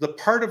the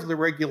part of the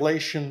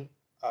regulation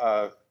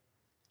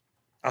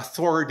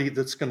authority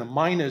that's going to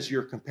mine as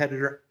your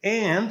competitor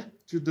and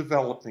to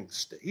developing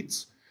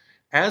states,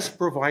 as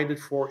provided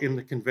for in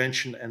the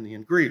convention and the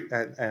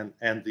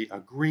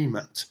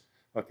agreement.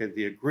 Okay,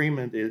 the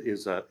agreement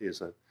is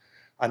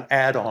an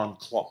add-on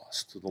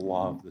clause to the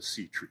law of the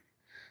sea treaty.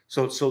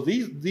 So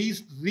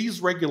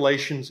these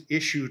regulations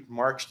issued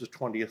March the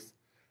 20th,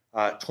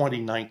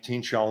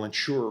 2019 shall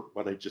ensure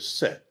what I just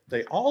said.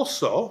 They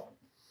also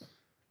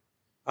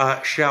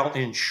shall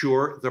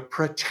ensure the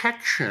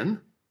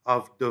protection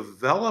of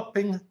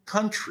developing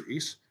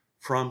countries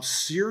from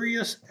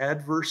serious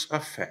adverse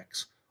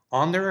effects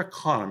on their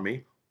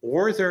economy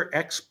or their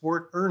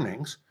export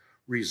earnings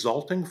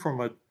resulting from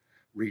a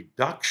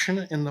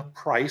reduction in the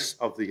price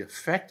of the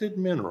affected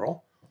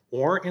mineral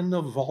or in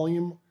the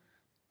volume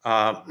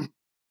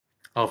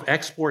of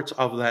exports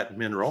of that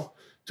mineral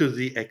to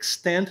the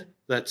extent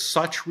that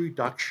such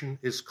reduction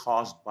is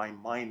caused by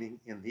mining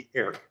in the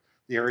area.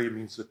 The area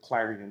means the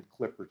Clarion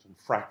Clippers and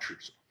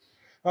fractures.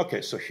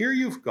 Okay, so here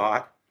you've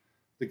got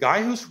the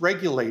guy who's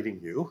regulating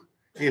you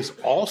is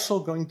also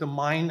going to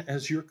mine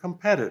as your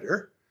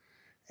competitor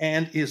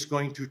and is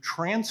going to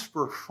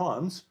transfer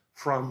funds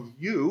from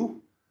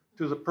you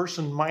to the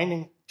person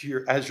mining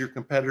as your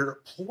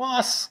competitor,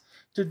 plus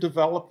to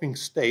developing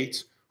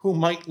states who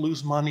might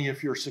lose money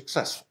if you're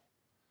successful.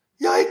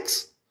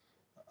 Yikes!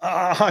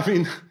 I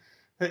mean,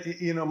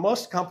 you know,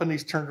 most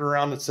companies turned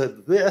around and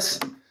said this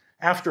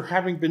after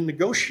having been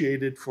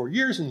negotiated for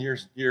years and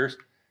years and years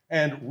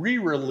and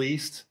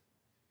re-released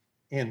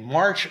in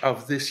March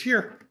of this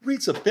year.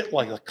 Reads a bit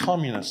like a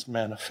Communist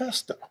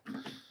Manifesto.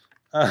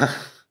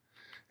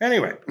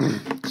 Anyway,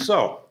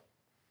 so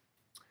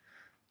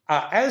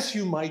as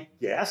you might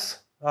guess,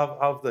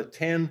 of the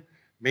 10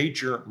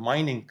 major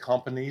mining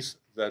companies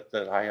that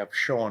I have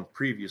shown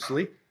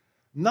previously,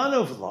 none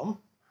of them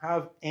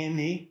have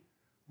any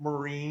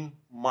marine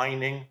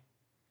mining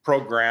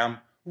program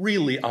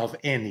really of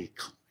any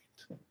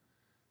kind.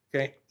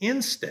 Okay,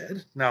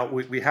 instead, now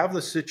we have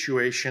the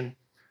situation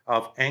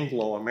of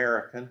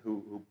Anglo-American,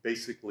 who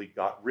basically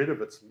got rid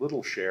of its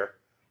little share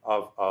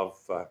of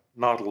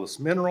Nautilus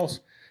minerals.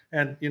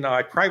 And, you know,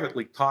 I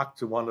privately talked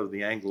to one of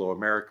the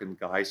Anglo-American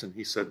guys, and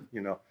he said, you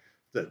know,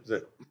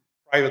 that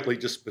privately,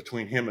 just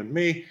between him and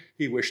me,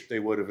 he wished they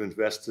would have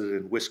invested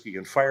in whiskey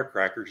and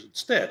firecrackers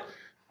instead.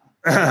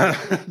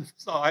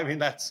 So, I mean,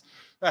 that's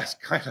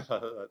kind of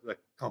the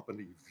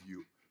company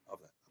view of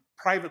that.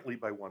 Privately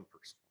by one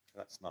person.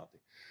 That's not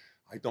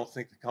I don't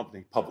think the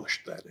company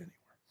published that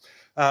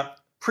anywhere.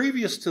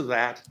 Previous to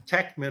that,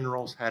 Teck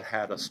Minerals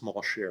had a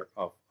small share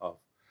of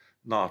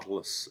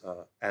Nautilus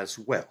as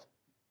well.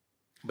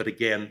 But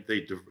again,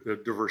 they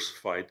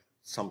diversified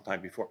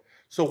sometime before.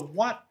 So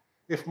what,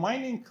 if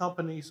mining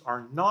companies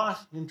are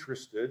not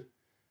interested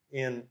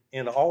in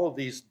all of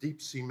these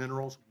deep sea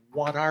minerals,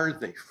 what are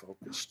they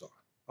focused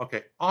on?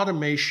 Okay,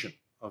 automation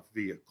of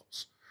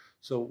vehicles.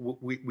 So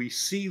we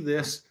see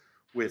this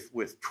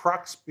with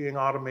trucks being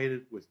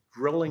automated, with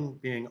drilling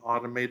being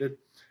automated.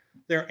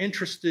 They're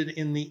interested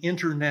in the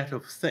Internet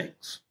of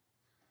Things.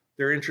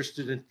 They're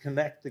interested in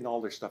connecting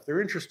all their stuff.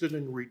 They're interested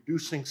in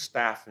reducing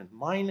staff in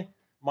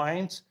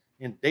mines,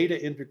 in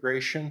data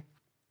integration,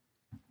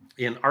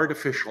 in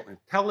artificial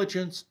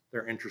intelligence.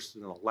 They're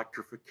interested in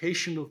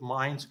electrification of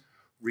mines,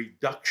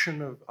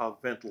 reduction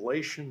of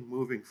ventilation,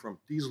 moving from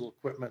diesel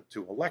equipment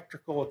to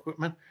electrical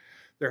equipment.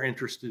 They're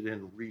interested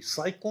in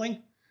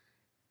recycling,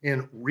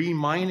 in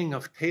remining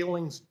of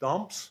tailings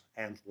dumps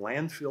and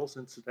landfills,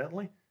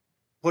 incidentally,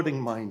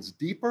 putting mines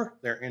deeper.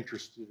 They're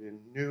interested in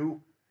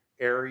new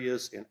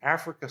areas in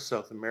Africa,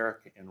 South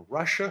America, and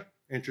Russia,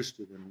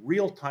 interested in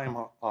real-time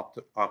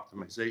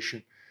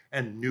optimization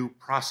and new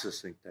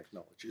processing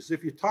technologies.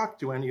 If you talk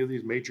to any of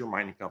these major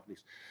mining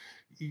companies,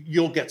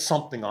 you'll get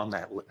something on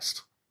that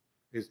list,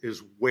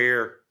 is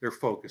where they're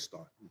focused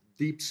on.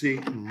 Deep sea,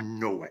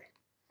 no way.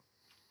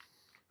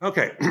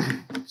 Okay,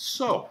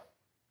 so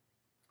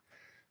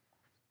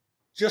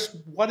just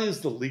what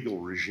is the legal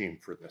regime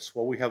for this?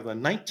 Well, we have the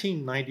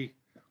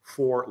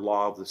 1994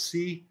 Law of the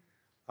Sea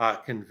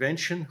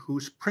Convention,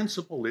 whose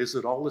principle is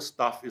that all this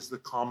stuff is the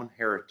common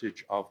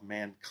heritage of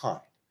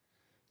mankind.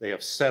 They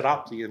have set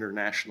up the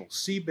International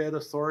Seabed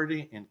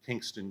Authority in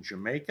Kingston,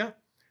 Jamaica.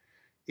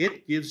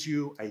 It gives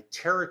you a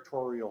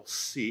territorial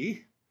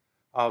sea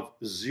of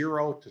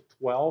 0 to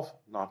 12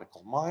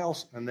 nautical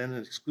miles, and then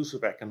an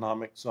exclusive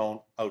economic zone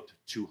out to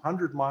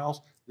 200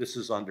 miles. This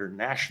is under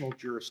national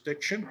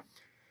jurisdiction.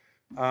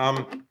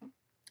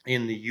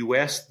 In the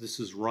US, this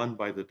is run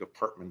by the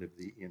Department of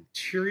the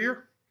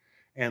Interior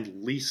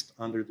and leased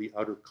under the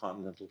Outer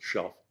Continental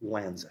Shelf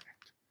Lands Act.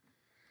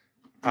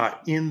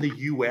 In the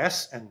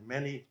US, and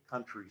many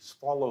countries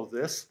follow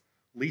this,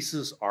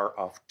 leases are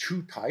of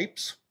two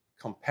types: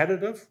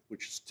 competitive,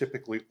 which is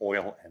typically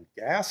oil and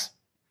gas,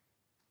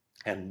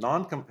 and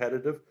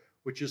non-competitive,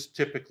 which is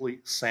typically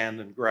sand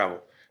and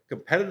gravel.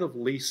 Competitive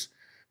lease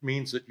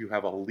means that you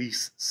have a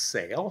lease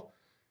sale,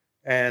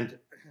 and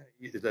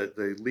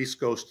the lease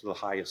goes to the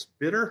highest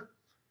bidder,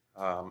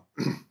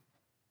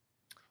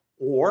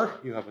 or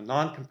you have a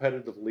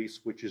non-competitive lease,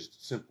 which is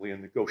simply a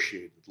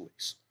negotiated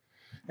lease.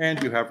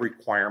 And you have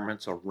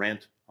requirements, a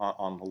rent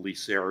on the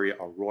lease area,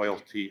 a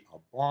royalty, a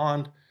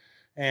bond,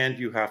 and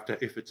you have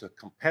to, if it's a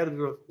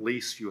competitive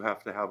lease, you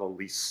have to have a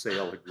lease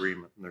sale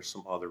agreement, and there's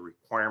some other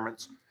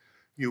requirements.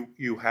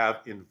 You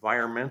have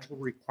environmental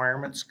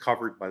requirements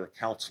covered by the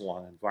Council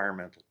on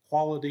Environmental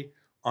Quality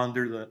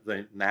under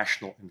the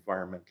National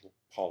Environmental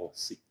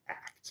Policy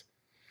Act.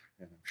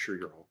 And I'm sure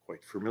you're all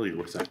quite familiar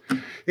with that.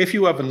 If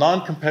you have a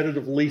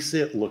non-competitive lease,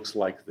 it looks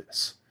like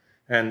this.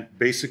 And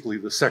basically,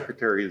 the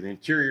Secretary of the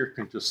Interior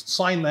can just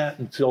sign that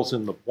and fills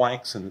in the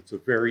blanks, and it's a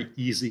very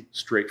easy,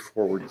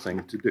 straightforward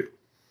thing to do.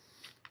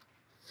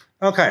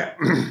 Okay.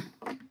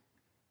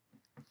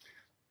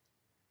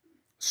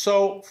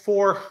 So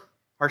for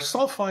our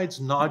sulfides,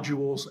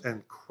 nodules,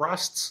 and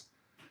crusts,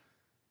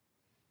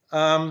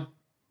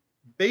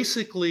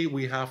 basically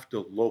we have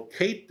to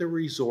locate the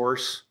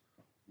resource,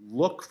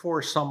 look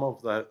for some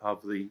of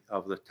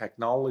the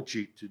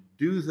technology to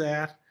do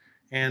that,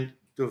 and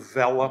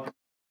develop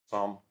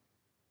some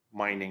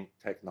mining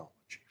technology.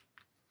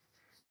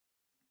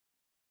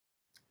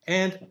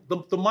 And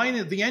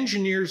the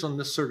engineers on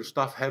this sort of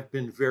stuff have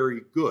been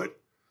very good.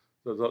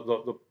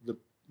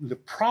 The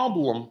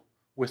problem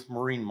with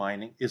marine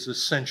mining is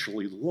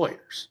essentially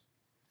lawyers,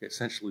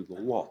 essentially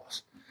the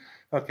laws.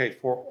 Okay,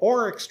 for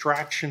ore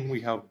extraction,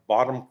 we have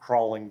bottom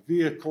crawling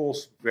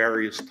vehicles,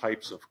 various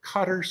types of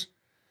cutters.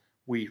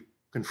 We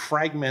can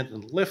fragment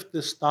and lift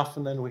this stuff,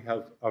 and then we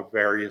have a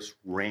various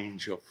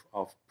range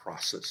of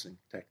processing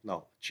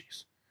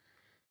technologies.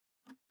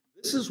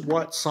 This is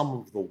what some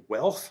of the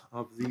wealth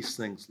of these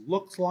things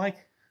looks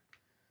like.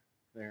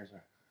 There's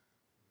a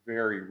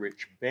very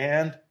rich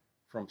band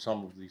from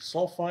some of these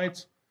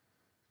sulfides.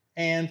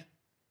 And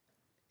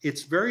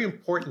it's very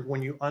important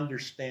when you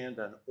understand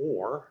an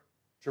ore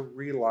to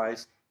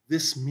realize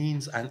this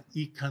means an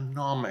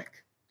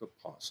economic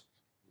deposit.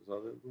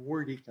 So the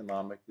word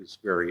economic is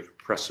very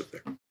impressive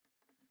there.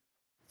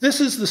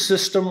 This is the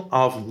system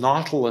of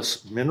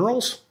Nautilus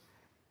Minerals,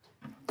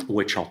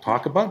 which I'll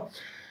talk about.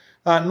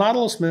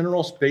 Nautilus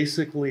Minerals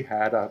basically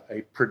had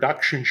a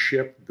production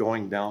ship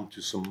going down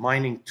to some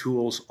mining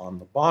tools on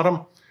the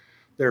bottom.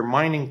 Their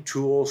mining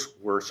tools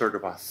were sort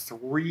of a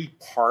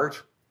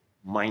three-part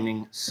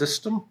mining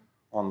system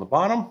on the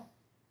bottom.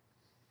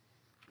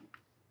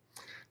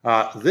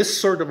 This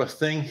sort of a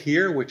thing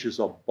here, which is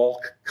a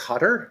bulk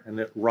cutter,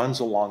 and it runs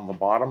along the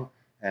bottom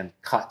and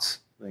cuts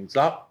things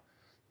up.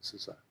 This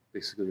is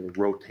basically a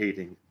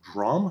rotating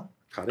drum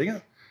cutting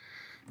it.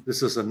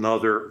 This is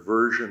another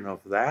version of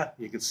that.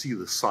 You can see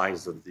the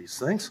size of these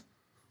things.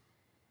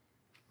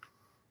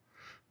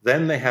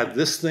 Then they had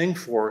this thing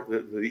for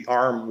the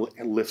arm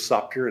lifts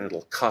up here and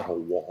it'll cut a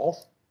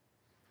wall.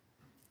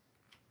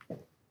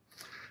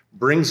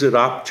 Brings it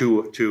up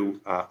to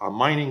a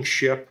mining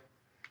ship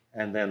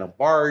and then a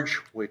barge,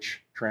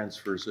 which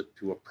transfers it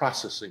to a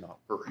processing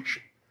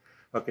operation.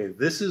 Okay,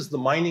 this is the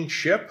mining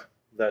ship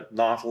that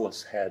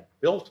Nautilus had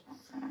built.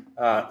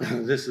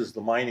 This is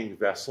the mining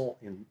vessel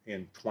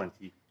in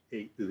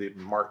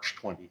March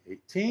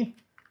 2018.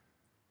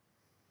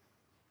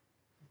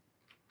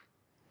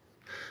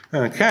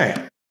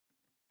 Okay,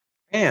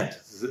 and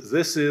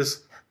this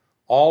is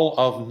all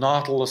of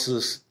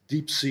Nautilus's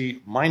deep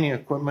sea mining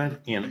equipment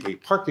in a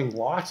parking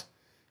lot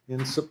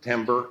in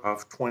September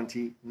of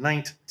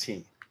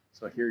 2019.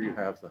 So here you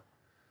have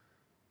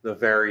the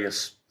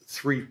various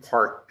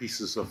three-part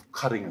pieces of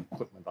cutting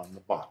equipment on the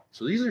bottom.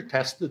 So these are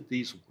tested,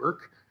 these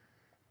work.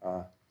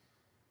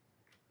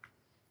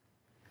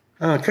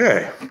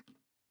 Okay,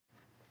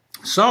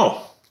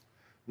 so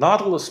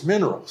Nautilus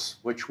Minerals,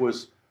 which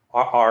was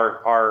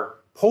our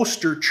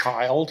poster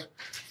child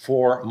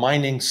for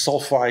mining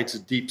sulfides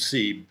at deep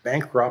sea,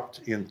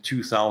 bankrupt in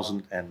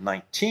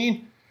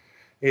 2019.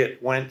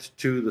 It went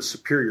to the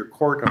Superior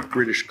Court of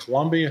British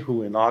Columbia,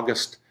 who in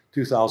August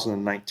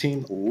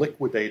 2019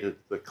 liquidated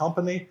the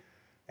company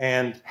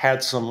and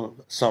had some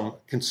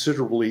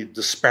considerably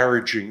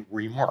disparaging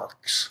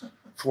remarks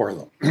for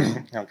them.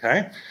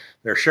 Okay,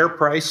 their share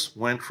price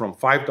went from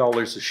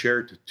 $5 a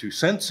share to 2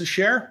 cents a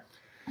share.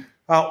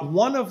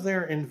 One of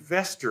their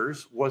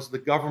investors was the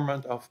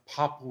government of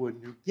Papua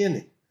New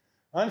Guinea.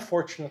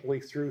 Unfortunately,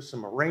 through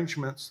some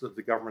arrangements that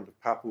the government of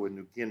Papua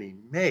New Guinea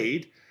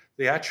made,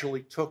 they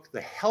actually took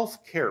the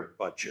healthcare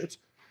budget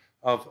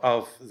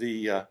of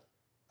the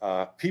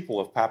people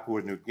of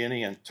Papua New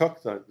Guinea and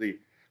took the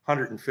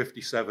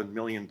 $157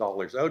 million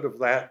out of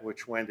that,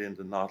 which went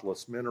into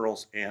Nautilus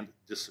Minerals and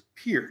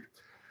disappeared.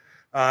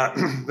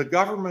 The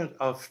government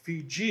of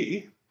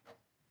Fiji,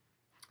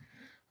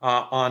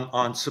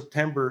 on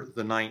September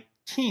the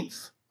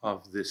 19th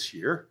of this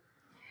year,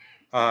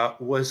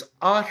 was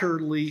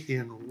utterly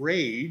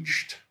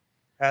enraged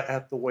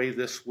at the way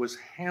this was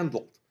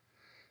handled.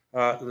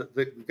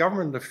 The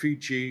government of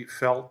Fiji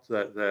felt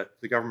that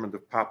the government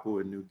of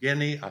Papua New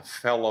Guinea, a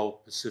fellow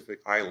Pacific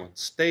Island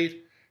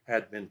state,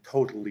 had been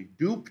totally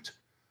duped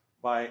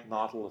by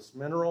Nautilus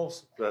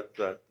Minerals,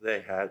 that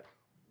they had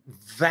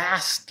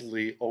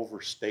vastly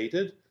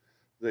overstated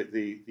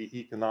the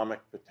economic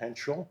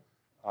potential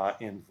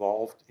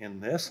involved in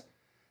this.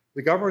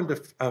 The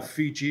government of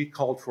Fiji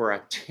called for a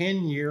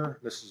 10-year,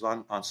 this is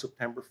on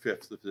September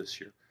 5th of this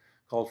year,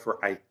 called for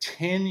a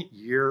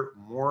 10-year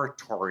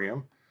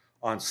moratorium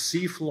on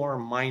seafloor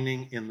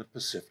mining in the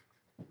Pacific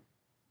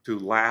to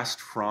last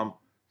from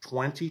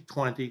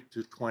 2020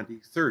 to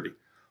 2030,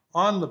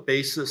 on the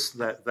basis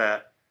that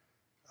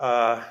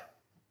the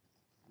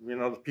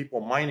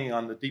people mining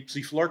on the deep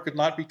sea floor could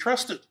not be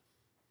trusted.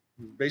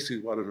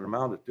 Basically what it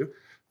amounted to.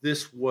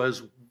 This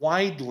was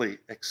widely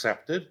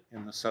accepted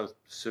in the South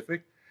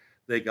Pacific.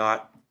 They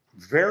got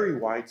very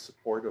wide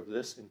support of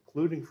this,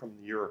 including from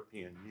the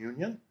European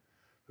Union,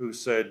 who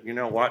said, you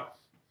know what,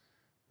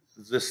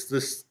 this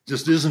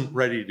just isn't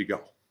ready to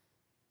go.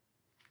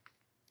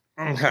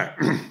 Okay.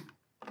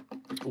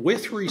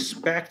 With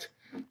respect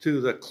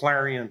to the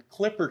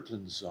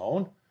Clarion-Clipperton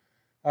zone,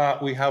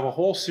 we have a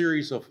whole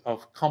series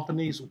of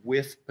companies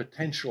with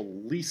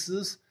potential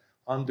leases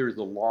under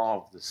the Law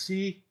of the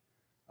Sea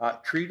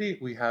treaty.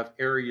 We have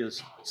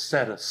areas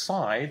set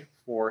aside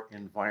for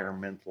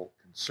environmental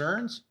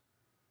concerns.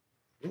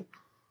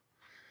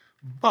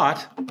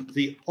 But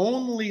the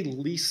only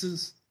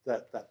leases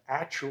that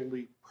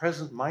actually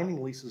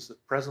mining leases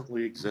that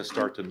presently exist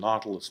are to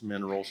Nautilus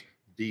Minerals,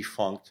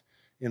 defunct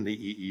in the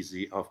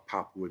EEZ of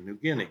Papua New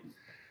Guinea.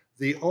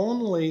 The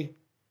only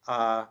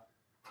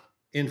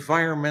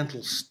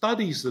environmental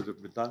studies that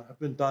have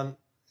been done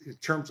in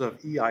terms of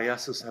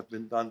EISs have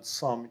been done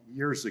some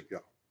years ago.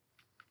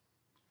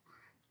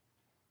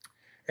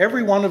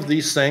 Every one of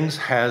these things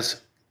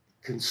has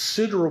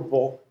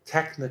considerable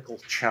technical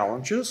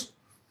challenges.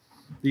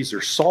 These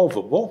are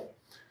solvable.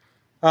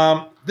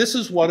 This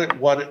is what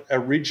it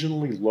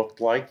originally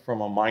looked like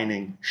from a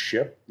mining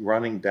ship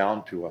running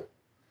down to a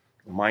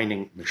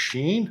mining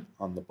machine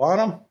on the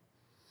bottom.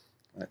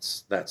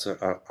 That's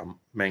a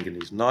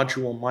manganese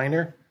nodule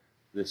miner.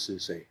 This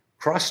is a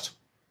crust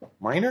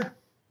miner.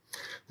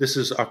 This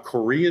is a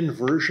Korean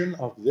version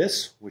of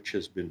this, which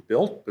has been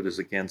built, but is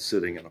again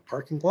sitting in a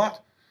parking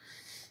lot.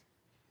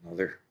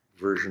 Another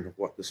version of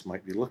what this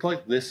might be look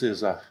like. This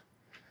is a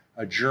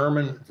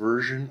German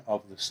version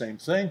of the same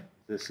thing.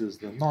 This is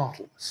the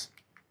Nautilus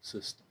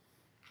system.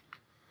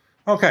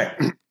 Okay.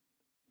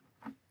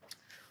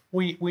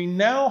 We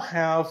now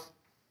have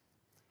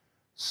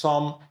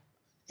some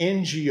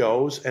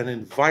NGOs and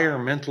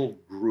environmental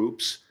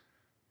groups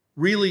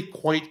really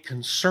quite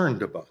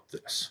concerned about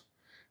this.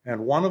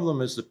 And one of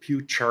them is the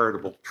Pew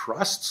Charitable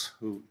Trusts,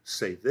 who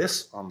say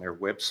this on their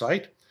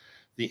website.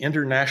 The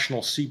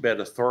International Seabed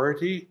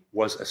Authority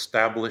was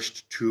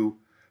established to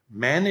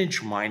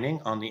manage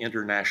mining on the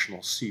international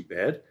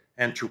seabed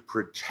and to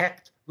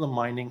protect the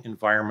mining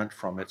environment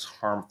from its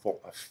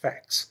harmful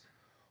effects.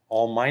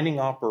 All mining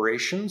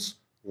operations,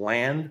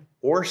 land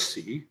or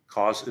sea,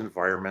 cause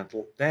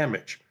environmental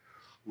damage.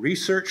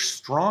 Research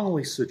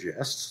strongly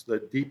suggests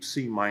that deep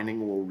sea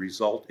mining will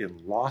result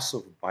in loss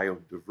of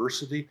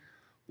biodiversity,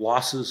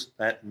 losses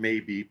that may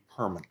be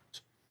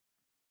permanent.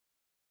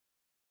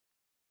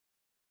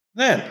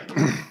 Then,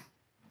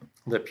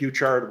 the Pew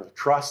Charitable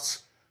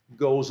Trusts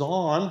goes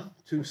on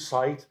to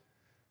cite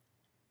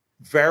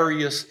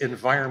various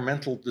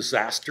environmental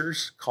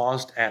disasters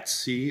caused at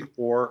sea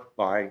or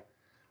by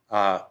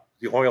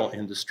the oil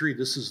industry.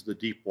 This is the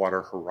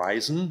Deepwater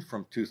Horizon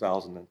from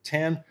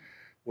 2010,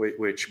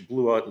 which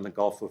blew out in the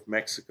Gulf of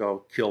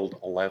Mexico, killed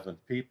 11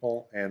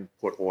 people, and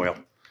put oil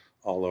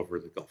all over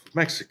the Gulf of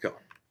Mexico.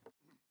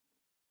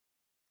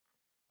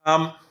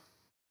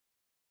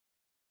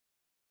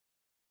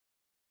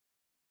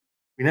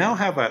 We now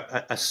have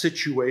a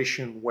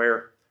situation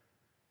where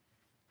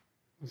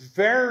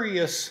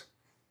various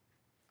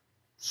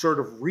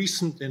sort of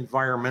recent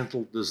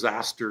environmental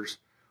disasters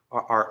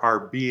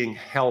are being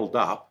held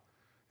up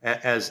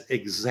as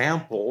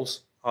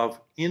examples of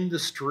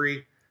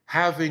industry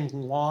having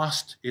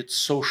lost its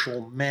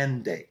social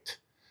mandate.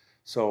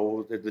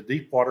 So the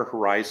Deepwater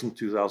Horizon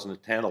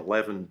 2010,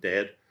 11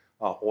 dead,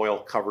 oil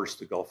covers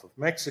the Gulf of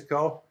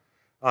Mexico.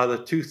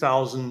 The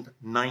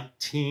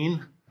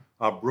 2019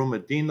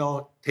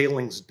 Brumadinho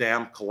tailings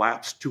dam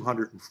collapsed,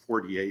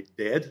 248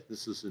 dead.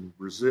 This is in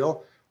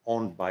Brazil,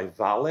 owned by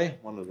Vale,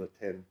 one of the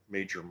 10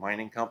 major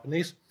mining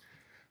companies.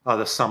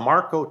 The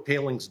Samarco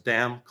tailings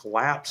dam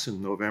collapsed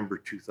in November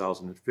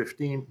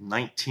 2015,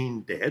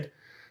 19 dead.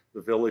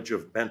 The village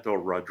of Bento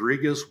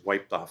Rodriguez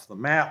wiped off the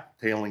map,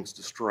 tailings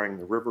destroying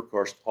the river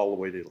course all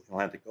the way to the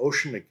Atlantic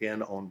Ocean,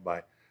 again owned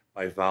by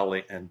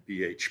Vale and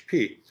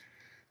BHP.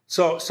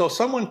 So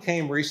someone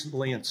came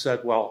recently and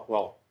said,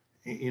 well,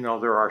 you know,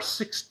 there are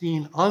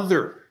 16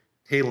 other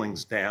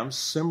tailings dams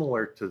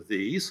similar to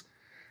these.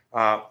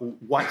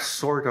 What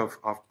sort of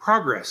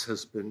progress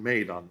has been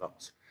made on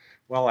those?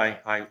 Well,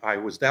 I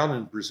was down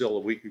in Brazil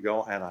a week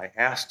ago, and I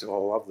asked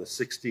all of the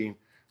 16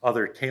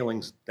 other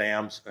tailings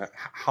dams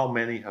how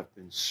many have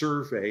been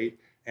surveyed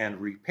and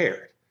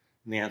repaired.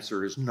 And the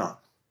answer is none,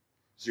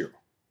 0.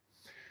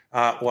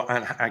 Well,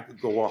 and I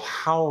go, well,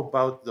 how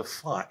about the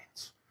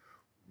fines?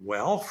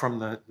 Well, from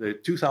the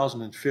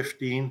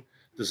 2015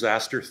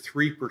 disaster,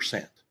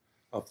 3%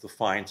 of the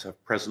fines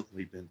have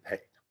presently been paid.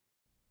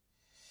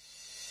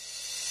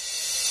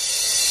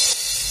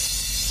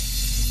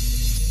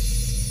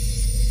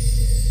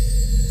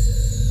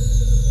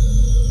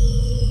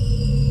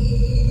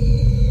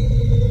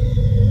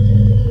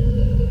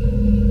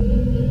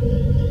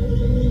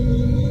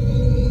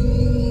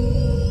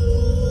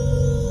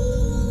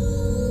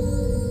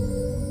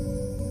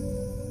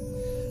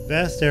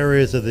 Vast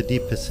areas of the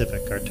deep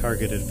Pacific are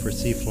targeted for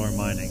seafloor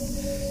mining,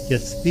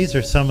 yet these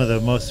are some of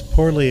the most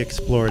poorly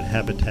explored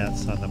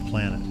habitats on the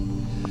planet.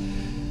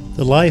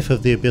 The life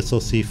of the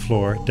abyssal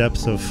seafloor,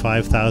 depths of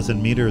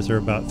 5,000 meters or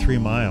about 3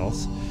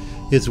 miles,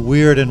 is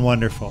weird and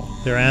wonderful.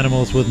 They're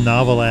animals with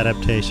novel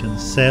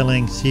adaptations,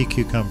 sailing sea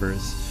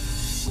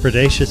cucumbers,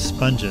 predaceous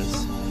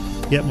sponges,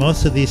 yet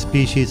most of these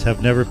species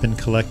have never been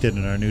collected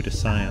and are new to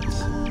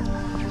science.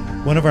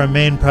 One of our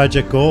main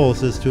project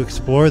goals is to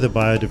explore the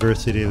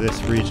biodiversity of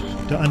this region,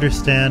 to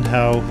understand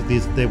how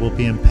they will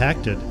be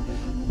impacted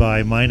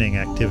by mining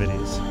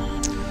activities,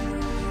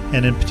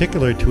 and in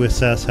particular to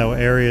assess how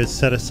areas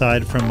set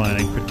aside from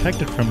mining,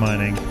 protected from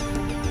mining,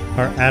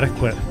 are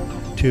adequate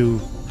to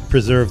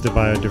preserve the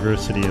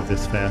biodiversity of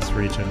this vast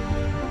region.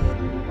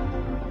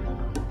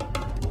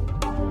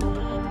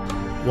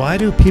 Why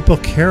do people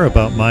care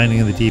about mining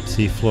in the deep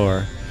sea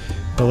floor?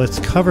 Well, it's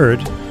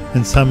covered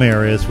in some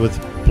areas with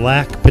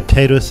black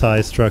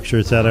potato-sized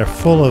structures that are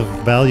full of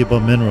valuable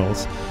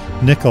minerals,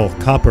 nickel,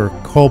 copper,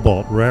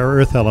 cobalt, rare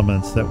earth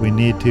elements that we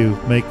need to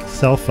make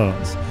cell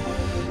phones.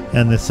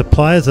 And the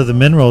supplies of the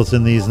minerals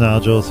in these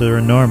nodules are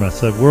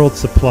enormous, a world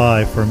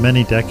supply for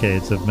many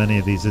decades of many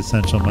of these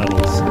essential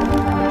metals.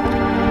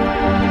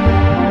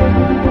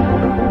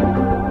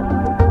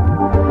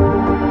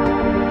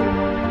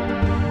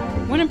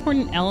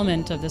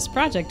 Element of this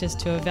project is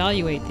to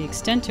evaluate the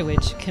extent to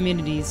which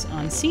communities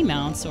on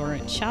seamounts or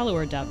at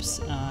shallower depths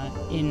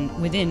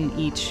within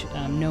each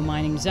no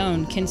mining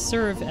zone can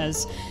serve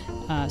as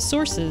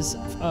sources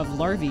of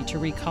larvae to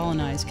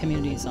recolonize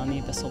communities on the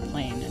abyssal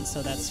plain. And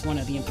so that's one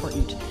of the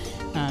important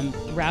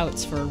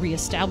routes for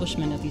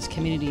reestablishment of these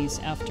communities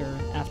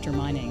after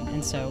mining.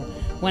 And so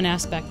one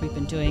aspect we've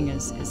been doing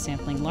is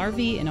sampling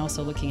larvae and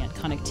also looking at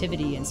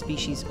connectivity and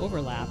species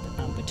overlap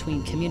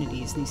between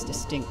communities in these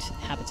distinct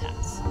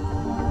habitats.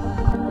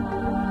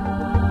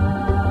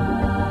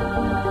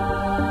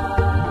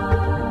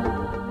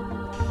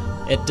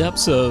 At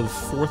depths of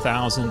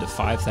 4,000 to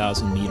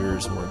 5,000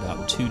 meters, or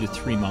about 2 to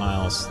 3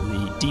 miles,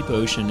 the deep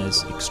ocean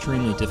is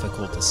extremely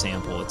difficult to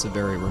sample. It's a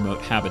very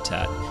remote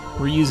habitat.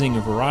 We're using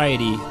a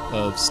variety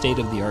of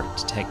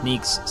state-of-the-art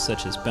techniques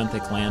such as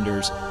benthic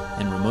landers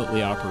and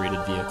remotely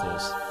operated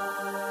vehicles.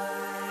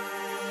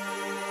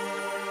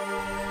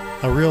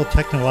 A real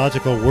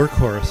technological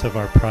workhorse of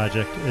our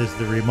project is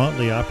the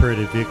remotely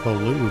operated vehicle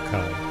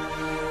Lu'ukai.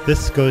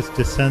 This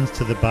descends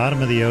to the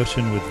bottom of the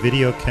ocean with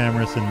video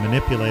cameras and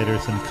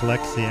manipulators and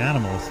collects the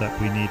animals that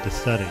we need to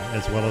study,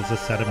 as well as the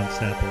sediment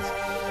samples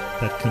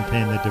that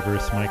contain the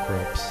diverse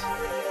microbes.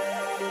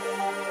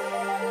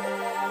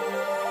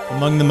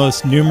 Among the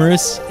most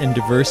numerous and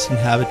diverse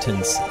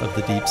inhabitants of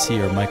the deep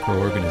sea are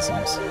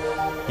microorganisms,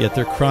 yet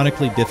they're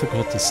chronically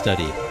difficult to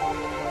study.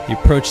 The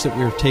approach that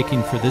we're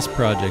taking for this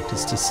project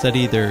is to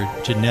study their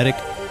genetic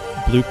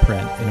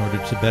blueprint in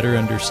order to better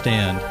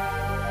understand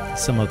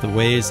some of the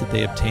ways that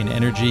they obtain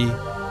energy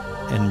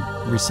and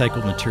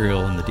recycled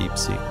material in the deep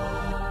sea.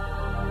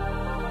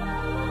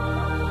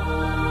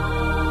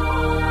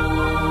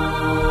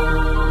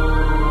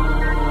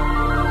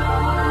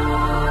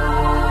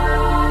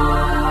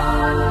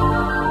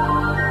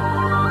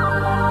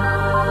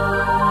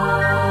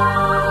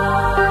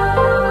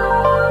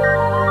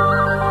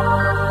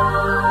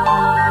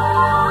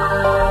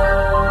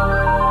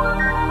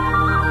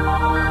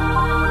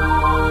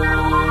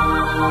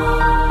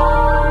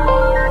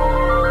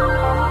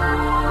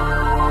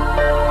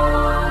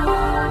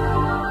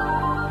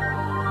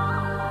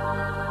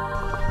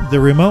 The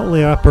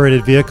remotely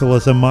operated vehicle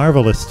is a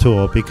marvelous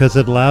tool because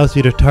it allows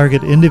you to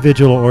target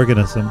individual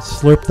organisms,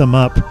 slurp them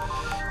up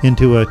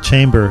into a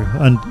chamber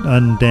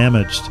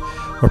undamaged,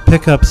 or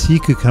pick up sea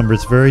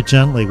cucumbers very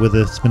gently with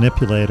this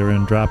manipulator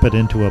and drop it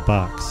into a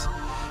box.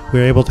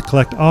 We're able to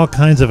collect all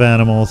kinds of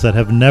animals that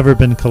have never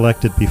been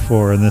collected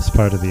before in this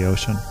part of the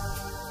ocean.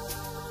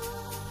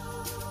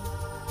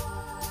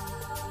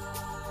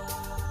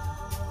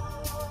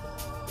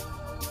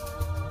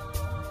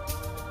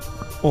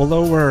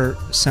 Although we're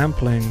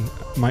sampling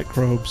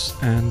microbes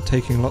and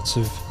taking lots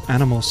of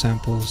animal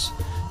samples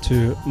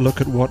to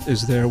look at what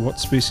is there, what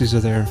species are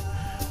there,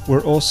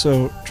 we're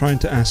also trying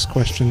to ask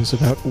questions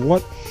about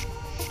what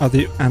are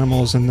the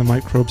animals and the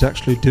microbes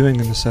actually doing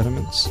in the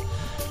sediments.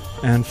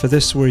 And for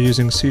this we're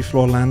using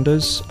seafloor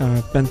landers,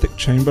 benthic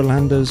chamber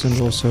landers, and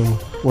also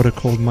what are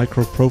called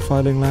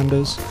microprofiling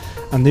landers.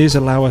 And these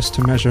allow us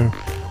to measure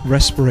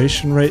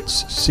respiration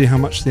rates, see how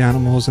much the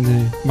animals and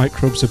the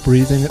microbes are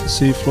breathing at the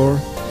seafloor,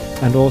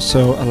 and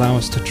also allow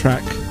us to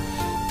track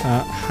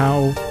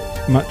how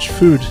much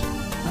food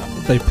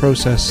they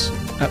process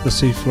at the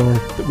seafloor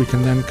that we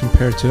can then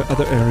compare to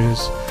other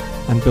areas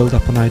and build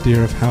up an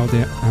idea of how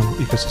the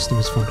ecosystem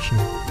is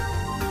functioning.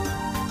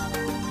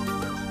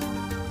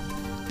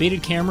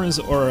 Baited cameras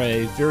are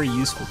a very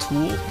useful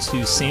tool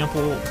to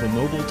sample the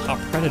mobile top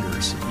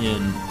predators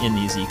in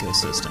these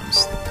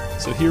ecosystems.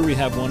 So here we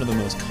have one of the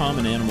most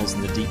common animals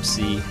in the deep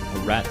sea, a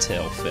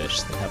rat-tail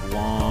fish that have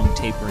long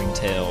tapering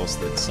tails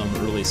that some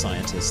early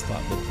scientists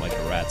thought looked like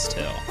a rat's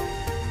tail.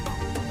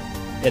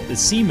 At the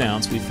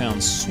seamounts we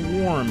found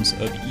swarms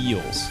of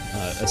eels,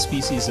 a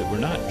species that we're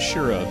not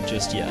sure of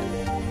just yet.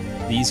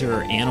 These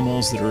are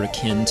animals that are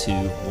akin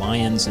to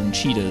lions and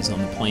cheetahs on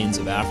the plains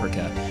of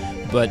Africa.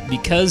 But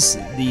because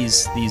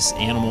these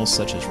animals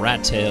such as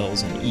rat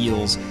tails and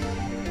eels,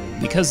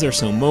 because they're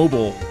so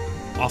mobile,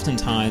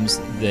 oftentimes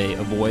they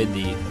avoid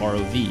the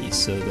ROV,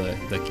 so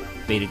the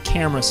baited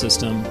camera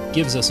system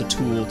gives us a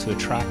tool to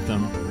attract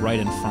them right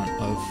in front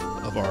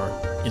of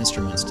our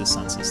instruments to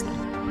census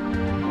them.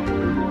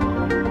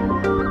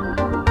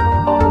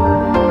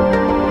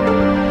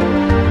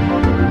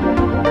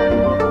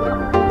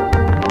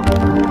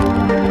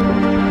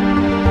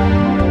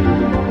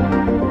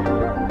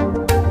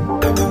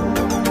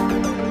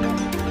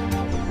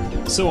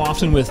 So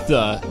often with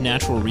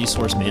natural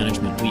resource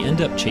management, we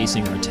end up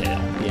chasing our tail.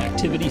 The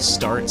activity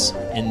starts,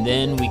 and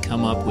then we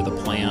come up with a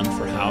plan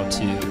for how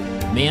to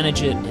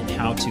manage it and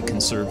how to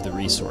conserve the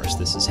resource.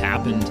 This has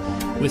happened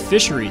with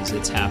fisheries,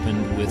 it's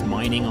happened with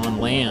mining on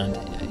land,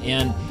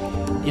 and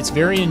it's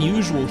very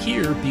unusual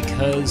here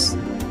because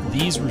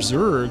these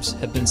reserves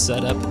have been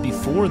set up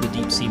before the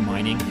deep sea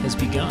mining has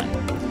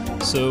begun.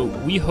 So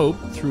we hope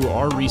through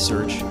our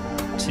research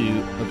to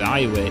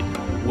evaluate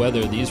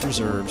whether these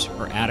reserves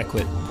are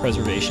adequate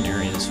preservation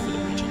areas for the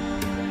region.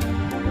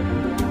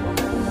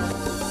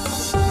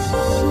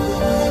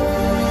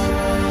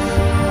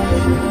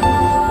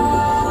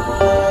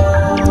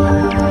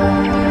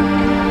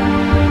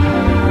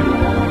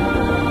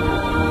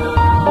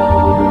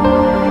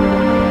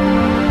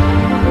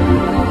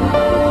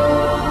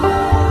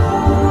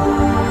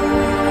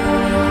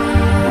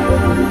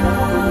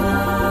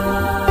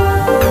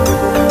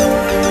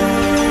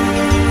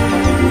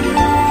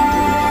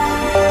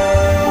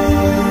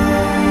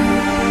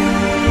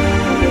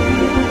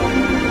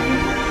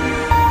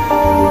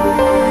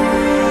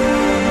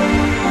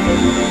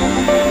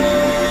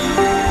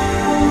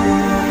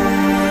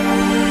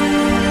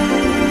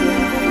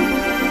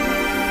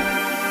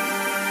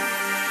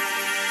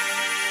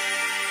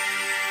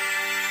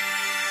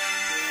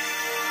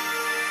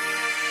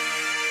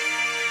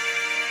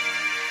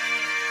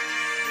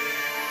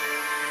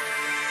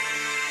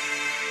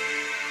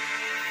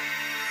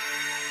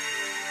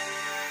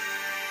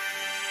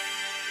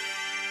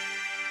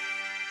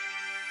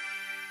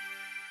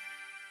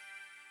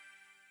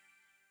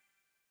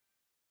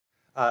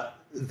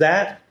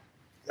 That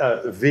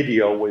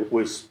video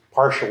was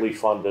partially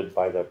funded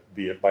by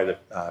the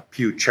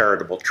Pew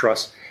Charitable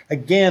Trust,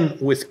 again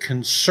with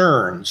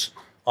concerns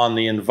on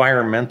the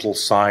environmental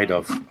side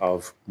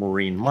of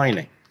marine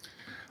mining.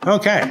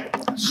 Okay,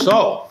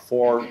 so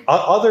for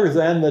other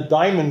than the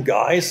diamond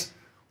guys,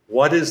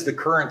 what is the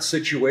current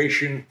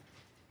situation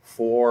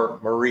for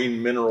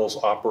marine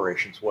minerals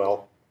operations?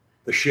 Well,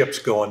 the ship's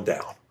going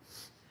down.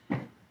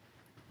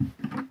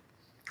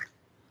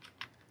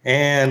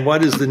 And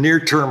what is the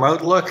near-term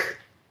outlook?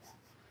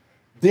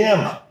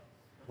 Dim.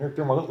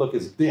 Near-term outlook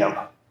is dim.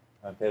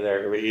 Okay,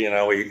 there.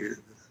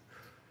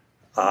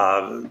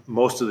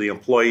 Most of the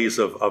employees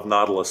of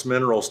Nautilus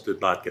Minerals did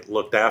not get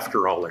looked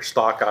after. All their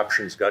stock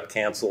options got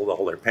canceled.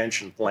 All their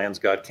pension plans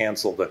got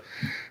canceled. The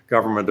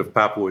government of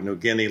Papua New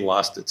Guinea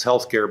lost its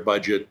healthcare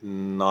budget,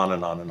 and on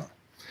and on and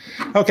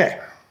on.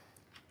 Okay.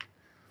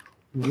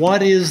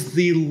 What is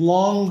the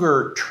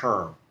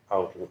longer-term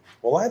outlook?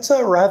 Well, that's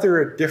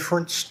a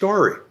different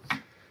story,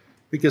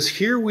 because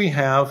here we're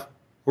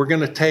going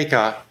to take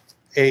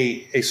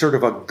a sort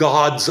of a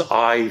God's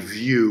eye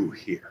view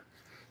here.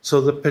 So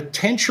the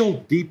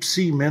potential deep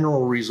sea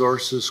mineral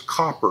resources,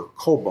 copper,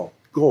 cobalt,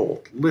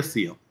 gold,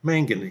 lithium,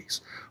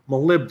 manganese,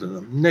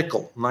 molybdenum,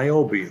 nickel,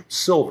 niobium,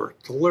 silver,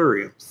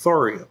 tellurium,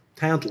 thorium,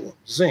 tantalum,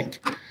 zinc.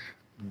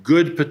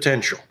 Good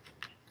potential.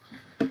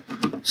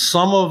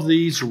 Some of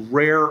these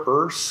rare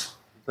earths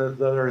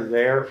that are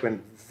there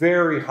in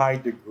very high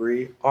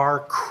degree are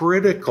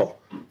critical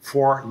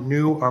for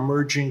new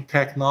emerging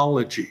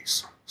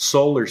technologies.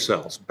 Solar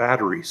cells,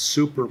 batteries,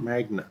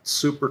 supermagnets,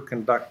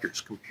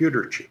 superconductors,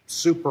 computer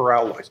chips,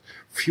 superalloys,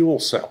 fuel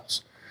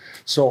cells.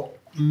 So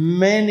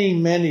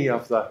many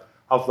of the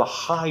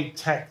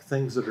high-tech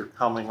things that are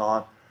coming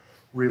on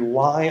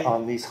rely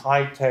on these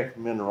high-tech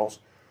minerals,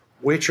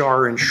 which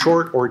are in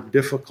short or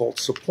difficult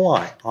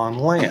supply on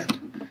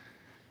land.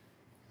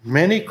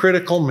 Many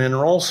critical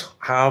minerals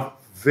have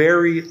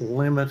very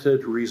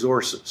limited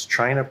resources.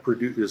 China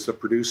is the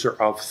producer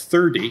of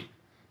 30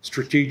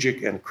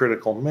 strategic and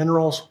critical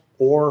minerals,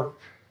 or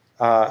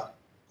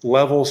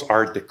levels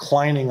are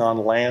declining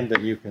on land,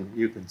 and you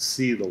can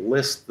see the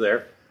list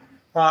there.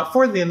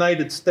 For the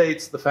United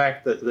States, the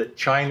fact that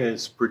China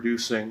is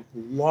producing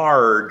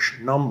large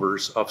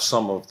numbers of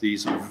some of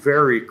these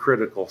very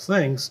critical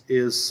things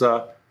is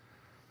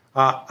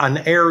an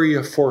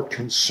area for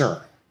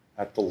concern,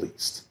 at the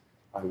least,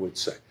 I would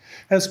say.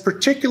 And it's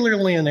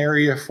particularly an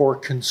area for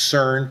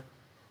concern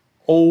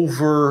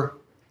over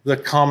the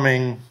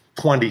coming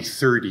 20,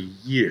 30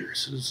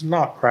 years. It's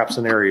not perhaps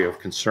an area of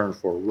concern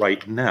for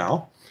right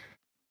now.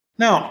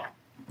 Now,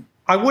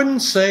 I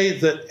wouldn't say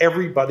that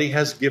everybody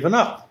has given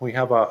up. We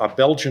have a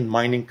Belgian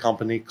mining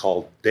company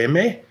called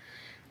Deme.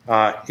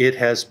 It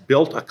has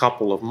built a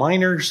couple of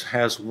miners,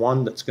 has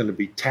one that's going to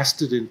be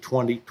tested in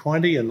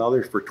 2020,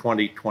 another for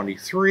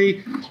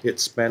 2023.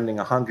 It's spending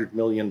 $100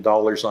 million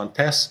on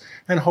tests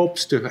and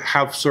hopes to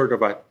have sort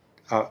of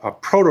a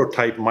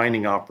prototype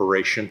mining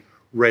operation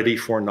ready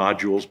for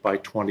nodules by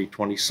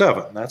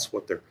 2027. That's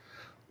what their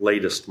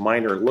latest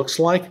miner looks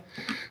like.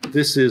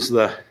 This is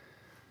the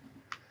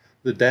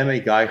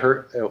Deme guy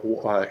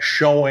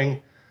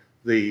showing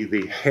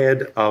the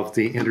head of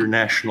the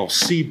International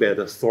Seabed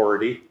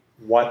Authority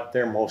what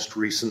their most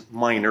recent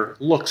miner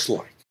looks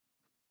like.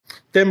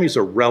 Deme's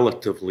a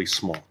relatively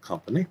small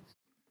company.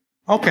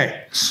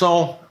 Okay,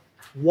 so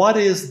what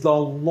is the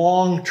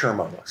long-term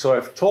outlook? So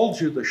I've told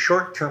you the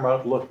short-term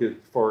outlook is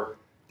for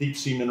deep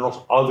sea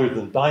minerals other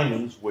than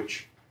diamonds,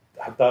 which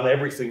have done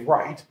everything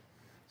right.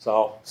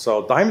 So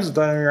diamonds have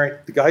done everything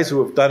right. The guys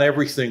who have done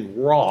everything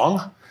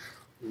wrong,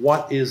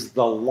 what is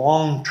the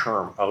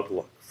long-term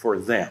outlook for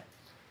them?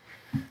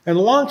 And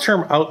the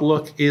long-term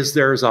outlook is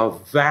there's a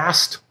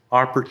vast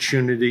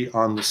opportunity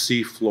on the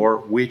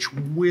seafloor which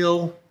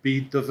will be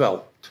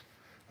developed.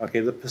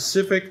 Okay, the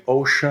Pacific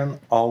Ocean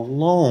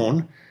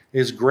alone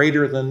is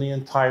greater than the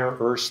entire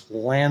Earth's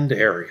land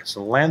area.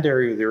 So the land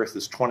area of the Earth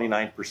is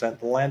 29%.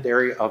 The land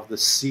area of the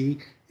sea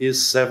is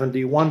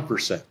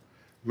 71%.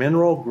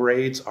 Mineral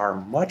grades are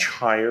much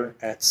higher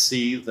at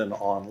sea than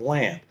on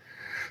land.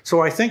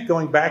 So I think,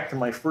 going back to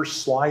my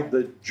first slide,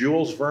 that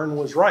Jules Verne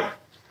was right.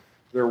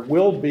 There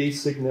will be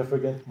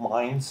significant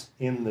mines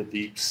in the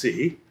deep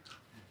sea,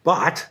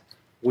 but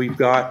we've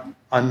got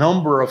a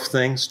number of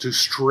things to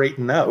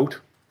straighten out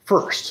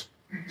first.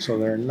 So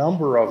there are a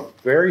number of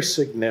very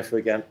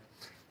significant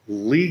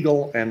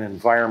legal and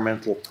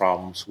environmental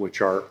problems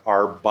which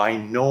are by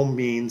no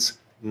means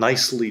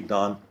nicely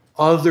done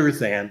other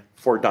than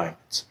for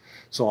diamonds.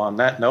 So on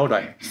that note,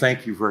 I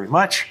thank you very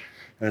much,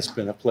 and it's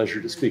been a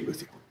pleasure to speak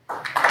with you.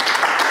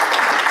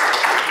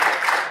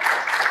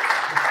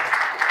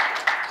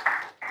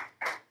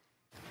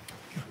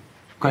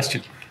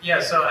 Question? Yeah,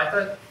 so I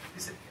thought,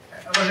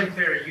 I wasn't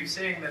clear. Are you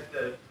saying that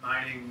the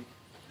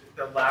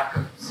lack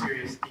of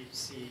serious deep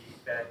sea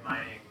bed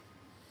mining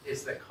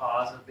is the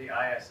cause of the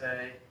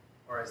ISA,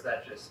 or is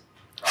that just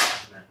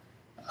approximate?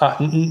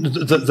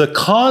 The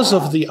cause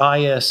of the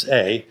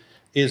ISA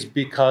is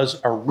because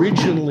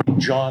originally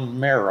John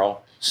Merrow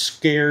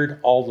scared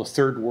all the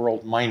third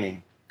world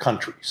mining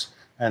countries.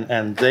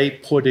 And they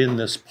put in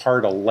this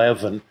Part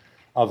 11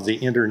 of the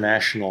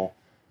international,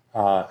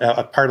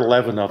 Part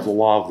 11 of the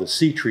Law of the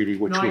Sea Treaty,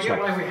 which was... No, I get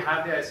why we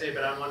have the ISA,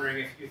 but I'm wondering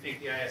if you think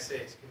the ISA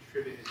has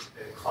contributed to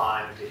the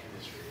decline of the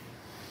industry.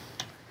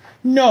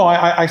 No,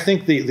 I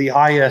think the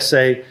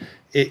ISA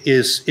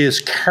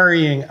is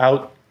carrying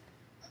out,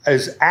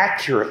 is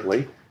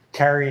accurately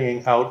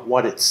carrying out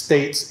what it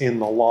states in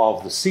the Law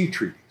of the Sea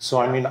Treaty.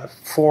 So, I mean,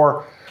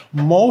 for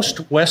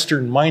most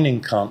Western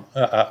mining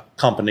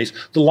companies,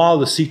 the Law of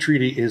the Sea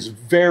Treaty is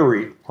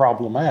very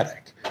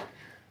problematic.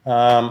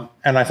 And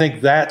I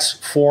think that's,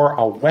 for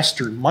a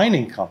Western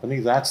mining company,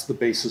 that's the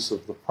basis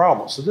of the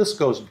problem. So this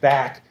goes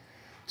back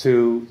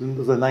to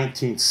the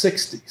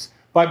 1960s.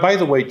 By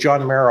the way,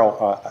 John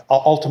Merrow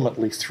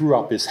ultimately threw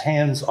up his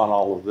hands on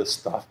all of this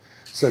stuff,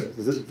 said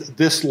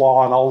this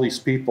law and all these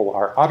people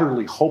are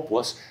utterly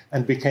hopeless,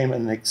 and became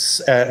an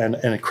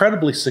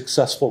incredibly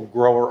successful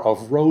grower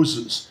of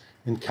roses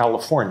in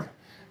California,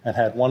 and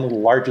had one of the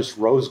largest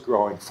rose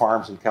growing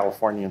farms in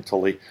California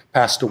until he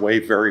passed away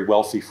very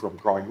wealthy from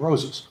growing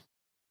roses.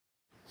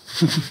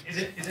 Is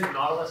it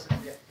Nautilus?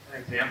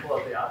 an example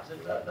of the opposite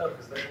of that, though?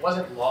 Because it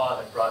wasn't law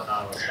that brought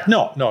Nautilus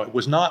down. No, it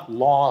was not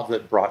law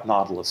that brought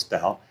Nautilus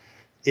down.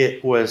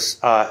 It was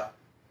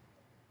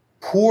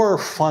poor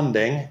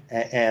funding,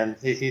 and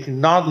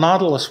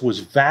Nautilus was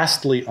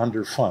vastly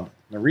underfunded.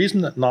 The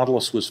reason that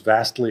Nautilus was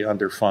vastly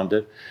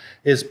underfunded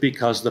is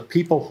because the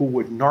people who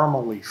would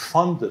normally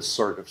fund this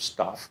sort of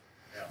stuff,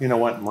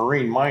 went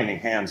marine mining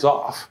hands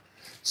off,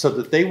 so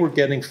that they were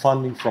getting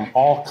funding from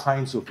all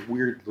kinds of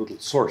weird little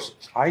sources.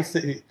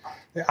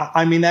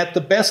 I mean, at the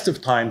best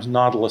of times,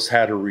 Nautilus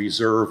had a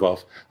reserve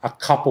of a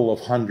couple of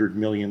 $100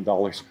 million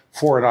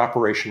for an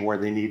operation where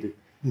they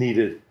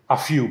needed a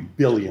few $1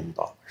 billion.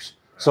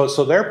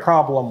 So their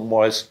problem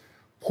was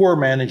poor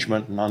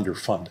management and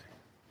underfunding.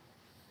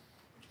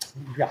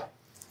 Yeah.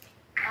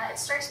 It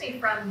strikes me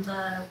from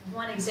the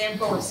one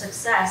example of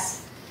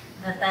success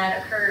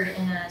that occurred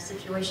in a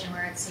situation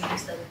where it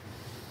seems that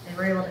they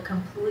were able to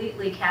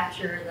completely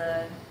capture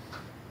the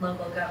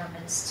local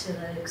governments to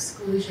the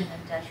exclusion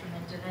and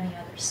detriment of any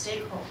other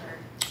stakeholder.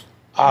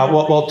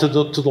 Well, to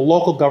the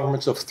local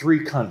governments of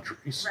 3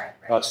 countries,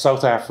 right.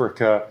 South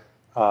Africa,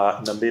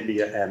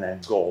 Namibia, and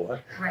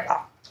Angola. Right.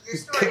 Your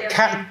story of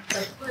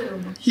the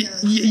plume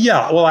shows.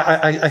 Yeah, well,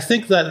 I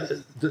think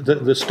that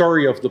the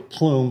story of the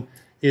plume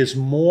is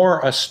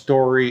more a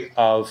story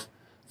of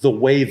the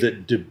way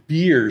that De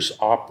Beers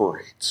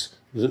operates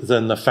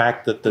than the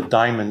fact that the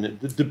diamond...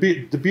 De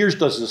Beers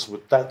does this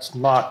with... That's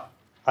not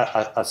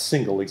a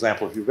single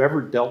example. If you've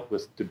ever dealt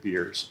with De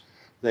Beers,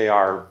 they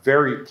are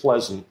very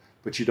pleasant,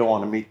 but you don't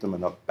want to meet them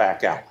in a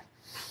back alley.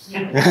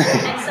 Yeah.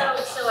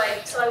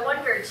 And so I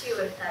wonder, too,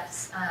 if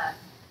that's,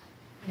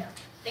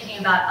 thinking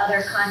about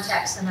other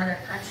contexts and other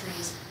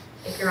countries,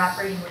 if you're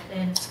operating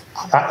within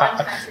one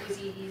country's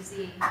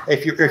EEZ.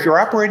 If you're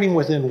operating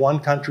within one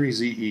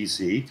country's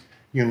EEZ,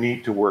 you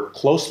need to work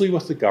closely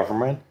with the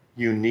government.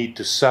 You need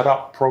to set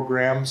up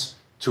programs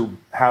to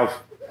have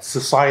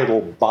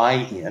societal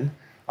buy-in.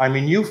 I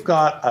mean, you've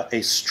got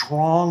a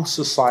strong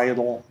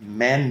societal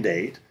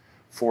mandate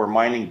for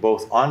mining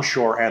both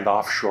onshore and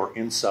offshore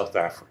in South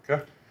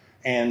Africa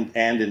and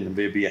in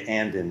Namibia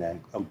and in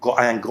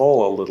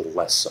Angola a little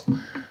less so.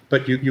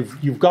 But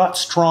you've got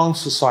strong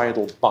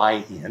societal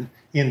buy-in,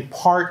 in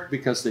part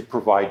because they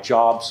provide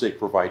jobs, they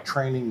provide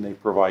training, they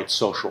provide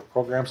social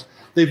programs.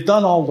 They've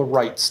done all the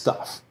right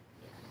stuff.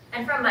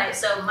 And from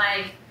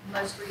my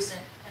most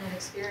recent kind of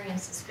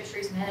experience is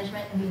fisheries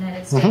management in the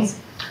United States.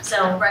 Mm-hmm.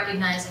 So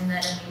recognizing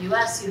that in the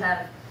U.S. you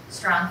have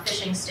strong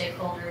fishing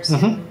stakeholders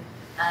mm-hmm.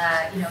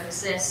 who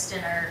exist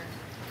and are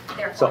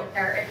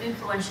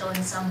influential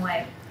in some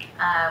way.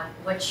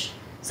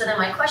 So then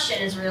my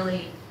question is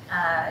really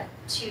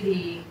to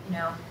the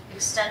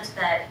extent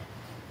that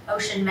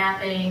ocean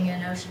mapping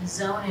and ocean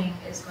zoning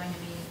is going to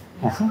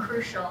be mm-hmm.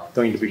 crucial.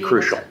 Going to be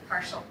crucial.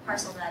 Parcel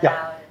that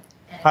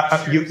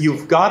out.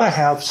 You've got to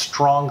have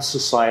strong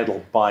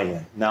societal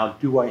buy-in. Now,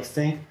 do I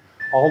think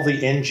all the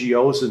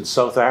NGOs in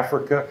South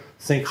Africa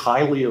think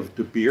highly of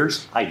De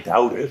Beers? I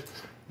doubt it.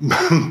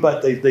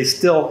 But they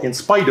still, in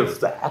spite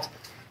of that,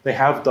 they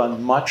have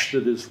done much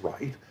that is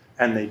right,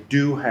 and they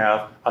do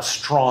have a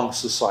strong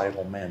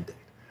societal mandate,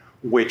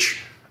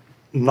 which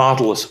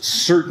Nautilus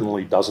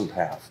certainly doesn't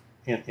have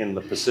in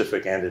the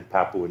Pacific and in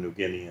Papua New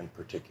Guinea in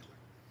particular.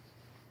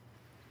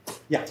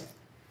 Yeah.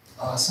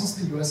 Since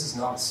the U.S. is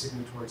not a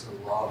signatory to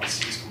the Law of the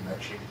Seas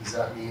Convention, does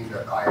that mean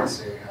that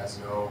ISA has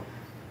no,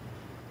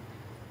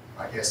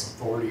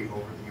 authority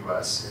over the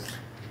U.S. if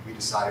we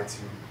decided to?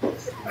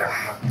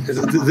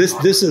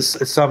 This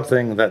is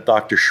something that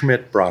Dr.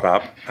 Schmidt brought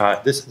up.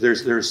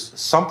 There's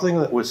something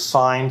that was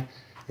signed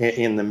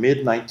in the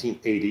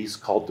mid-1980s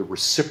called the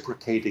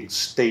Reciprocating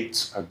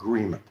States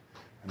Agreement.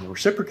 And the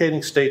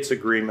Reciprocating States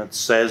Agreement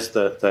says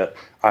that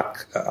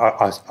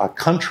a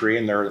country,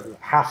 and there are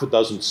half a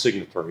dozen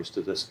signatories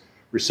to this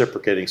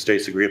Reciprocating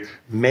States Agreement,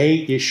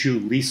 may issue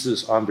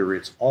leases under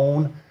its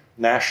own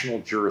national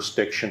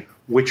jurisdiction,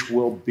 which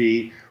will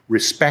be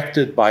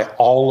respected by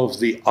all of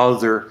the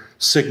other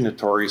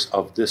signatories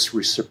of this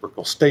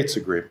Reciprocal States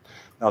Agreement.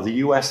 Now, the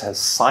U.S. has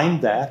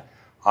signed that.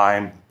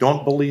 I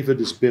don't believe it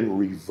has been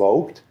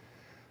revoked.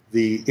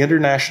 The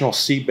International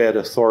Seabed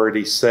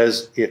Authority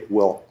says it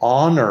will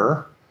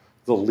honor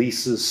the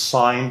leases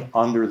signed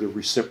under the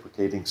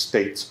Reciprocating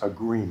States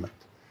Agreement.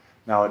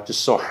 Now, it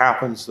just so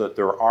happens that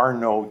there are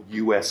no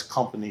U.S.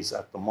 companies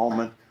at the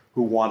moment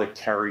who want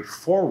to carry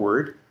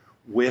forward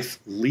with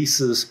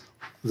leases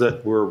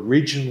that were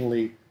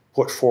originally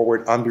put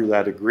forward under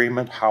that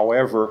agreement.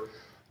 However,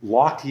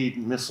 Lockheed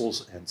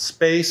Missiles and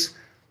Space,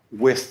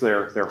 with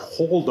their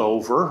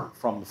holdover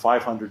from the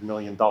 $500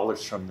 million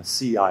from the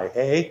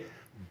CIA,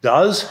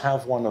 does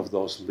have one of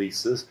those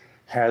leases,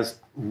 has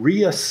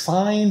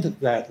reassigned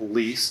that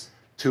lease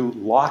to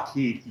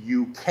Lockheed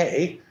UK.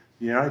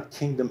 The United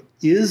Kingdom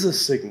is a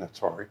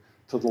signatory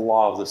to the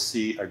Law of the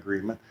Sea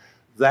Agreement.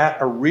 That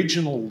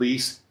original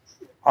lease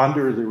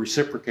under the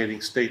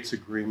Reciprocating States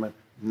Agreement,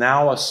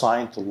 now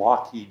assigned to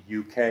Lockheed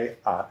UK,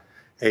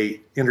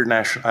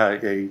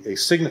 a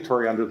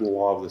signatory under the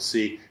Law of the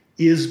Sea,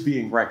 is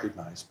being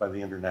recognized by the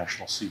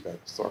International Seabed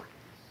Authority.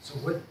 So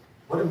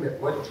what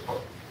what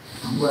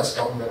U.S.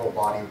 governmental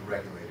body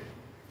regulated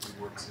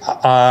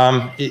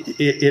it?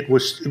 It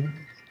was,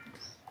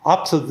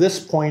 up to this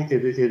point,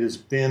 it has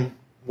been,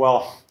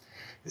 well,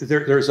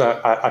 there's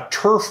a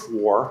turf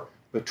war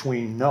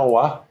between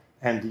NOAA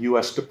and the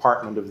U.S.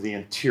 Department of the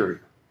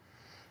Interior.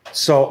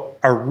 So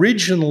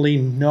originally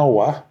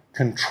NOAA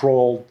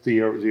controlled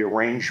the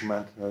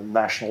arrangement, the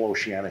National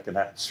Oceanic and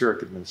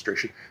Atmospheric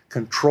Administration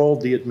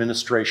controlled the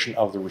administration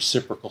of the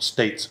Reciprocal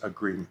States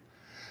Agreement.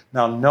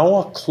 Now,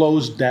 NOAA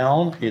closed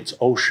down its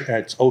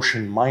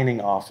ocean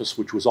mining office,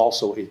 which was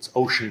also its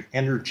ocean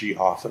energy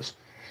office,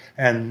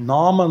 and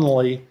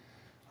nominally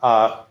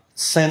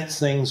sent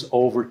things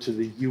over to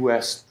the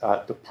U.S.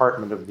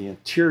 Department of the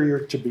Interior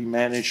to be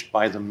managed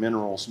by the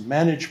Minerals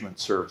Management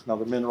Service. Now,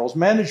 the Minerals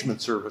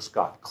Management Service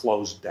got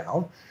closed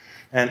down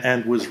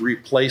and was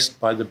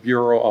replaced by the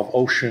Bureau of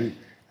Ocean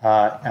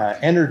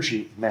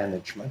Energy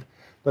Management.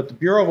 But the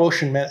Bureau of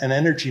Ocean and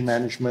Energy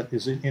Management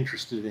is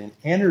interested in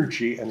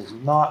energy and is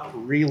not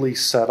really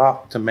set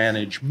up to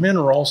manage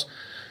minerals.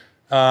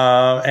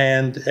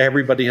 And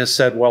everybody has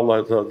said, well,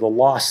 the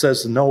law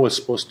says NOAA is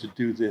supposed to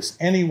do this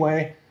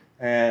anyway.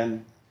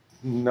 And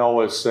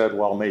NOAA said,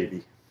 well,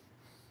 maybe.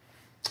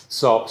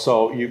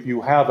 So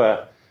you have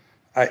a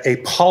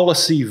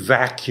policy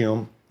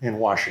vacuum in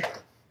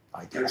Washington,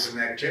 I guess. There's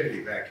an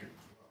activity vacuum.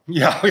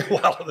 Yeah,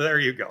 well, there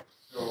you go.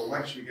 So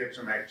once you get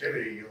some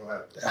activity, you'll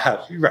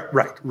have.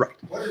 Right.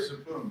 What is a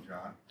plume,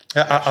 John?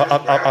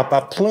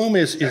 A plume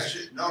is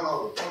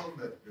no, the plume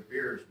that De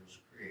Beers was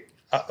creating.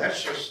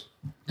 That's just.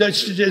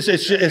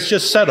 It's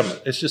just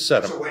sediment. It's just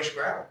sediment. It's a waste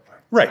gravel.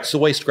 Right, it's a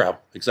waste gravel,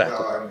 exactly.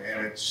 Well,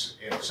 and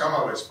some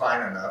of it's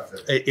fine enough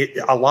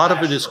that a lot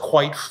of it is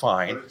quite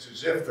fine. But it's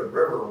as if the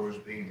river was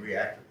being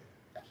reactivated.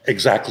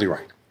 Exactly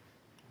right.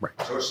 Right.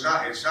 So it's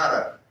not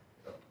a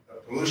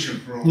pollution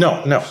plume.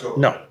 No.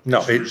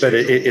 It's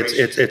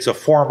a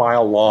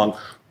 4-mile long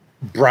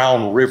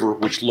brown river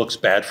which looks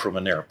bad from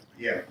an airplane.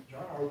 Yeah.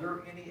 John, are there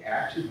any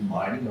active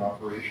mining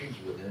operations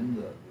within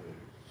the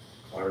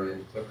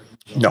Clarion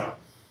Clipperton zone? No.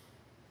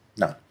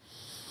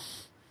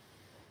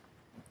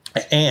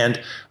 And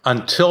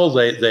until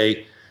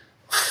they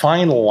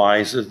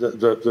finalize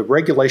the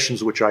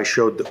regulations which I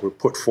showed that were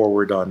put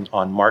forward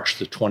on March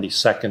the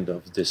 22nd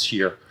of this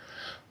year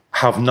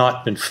have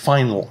not been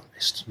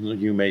finalized.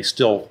 You may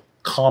still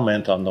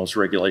comment on those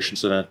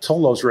regulations, and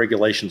until those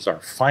regulations are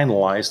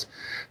finalized,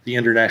 the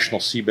International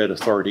Seabed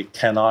Authority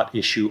cannot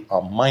issue a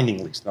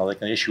mining lease. Now, they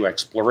can issue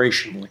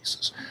exploration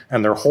leases,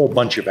 and there are a whole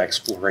bunch of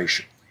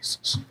exploration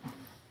leases.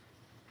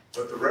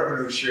 But the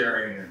revenue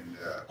sharing and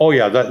oh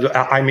yeah,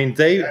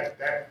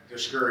 that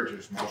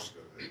discourages most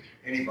of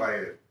anybody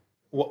that.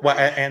 Well,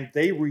 and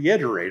they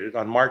reiterated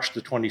on March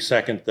the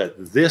 22nd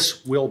that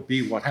this will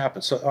be what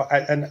happens. So,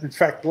 and in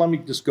fact, let me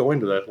just go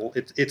into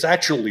that. It's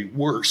actually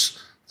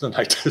worse than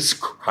I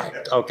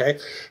described. Okay,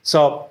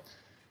 so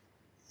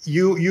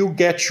you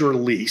get your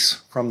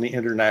lease from the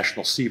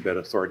International Seabed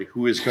Authority,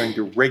 who is going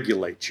to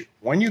regulate you.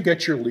 When you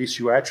get your lease,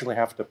 you actually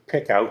have to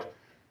pick out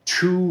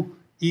 2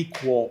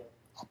 equal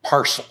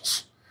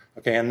parcels.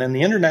 Okay, and then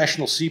the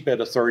International Seabed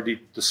Authority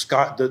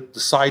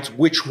decides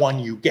which one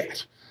you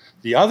get.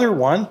 The other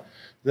one,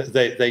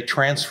 they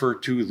transfer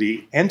to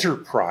the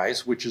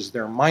Enterprise, which is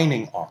their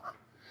mining arm.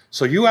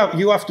 So you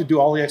have to do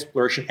all the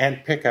exploration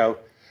and pick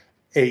out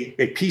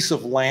a piece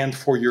of land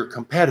for your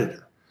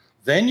competitor.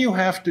 Then you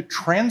have to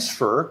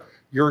transfer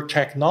your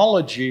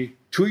technology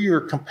to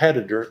your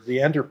competitor, the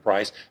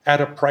Enterprise,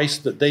 at a price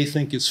that they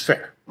think is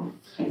fair.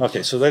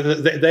 Okay, so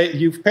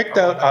you've picked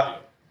out.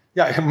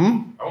 Yeah. I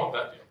want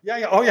that deal.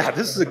 Yeah. Oh, yeah.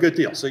 This is a good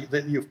deal. So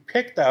you've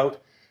picked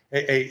out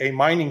a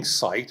mining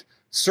site,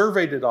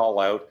 surveyed it all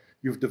out.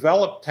 You've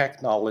developed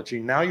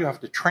technology. Now you have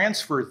to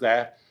transfer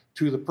that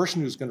to the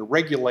person who's going to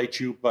regulate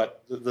you.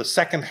 But the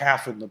second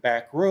half in the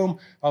back room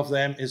of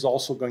them is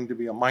also going to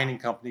be a mining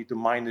company to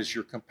mine as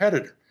your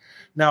competitor.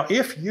 Now,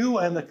 if you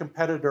and the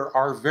competitor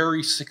are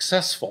very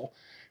successful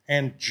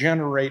and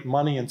generate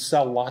money and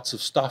sell lots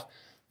of stuff,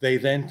 they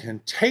then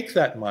can take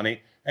that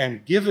money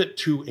and give it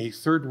to a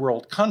third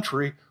world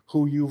country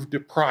who you've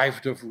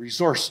deprived of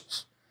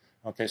resources.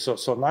 Okay, so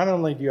not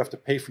only do you have to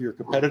pay for your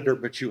competitor,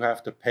 but you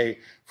have to pay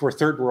for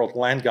third world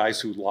land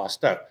guys who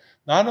lost out.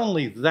 Not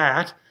only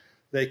that,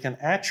 they can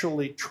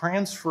actually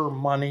transfer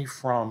money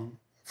from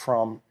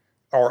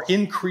or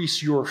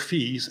increase your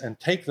fees and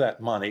take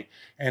that money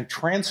and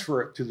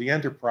transfer it to the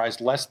Enterprise,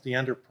 lest the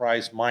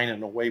Enterprise mine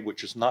in a way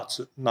which is not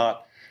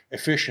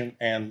efficient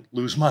and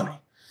lose money.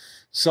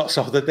 So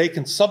that they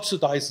can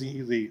subsidize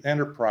the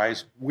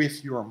Enterprise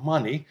with your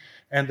money,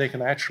 and they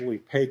can actually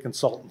pay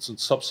consultants and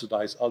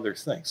subsidize other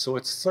things. So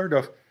it's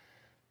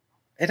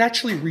it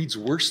actually reads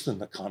worse than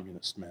the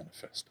Communist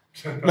Manifesto.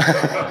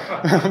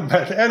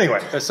 But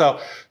anyway, so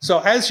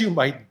as you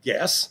might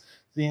guess,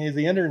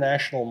 the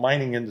international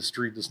mining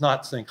industry does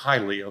not think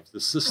highly of the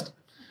system.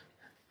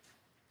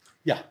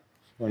 Yeah.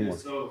 One more.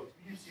 So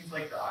it seems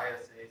like the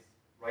ISA is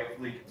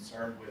rightfully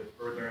concerned with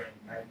furthering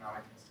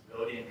economic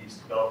instability in these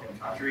developing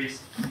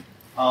countries.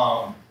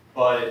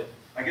 But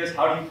I guess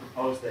how do you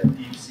propose that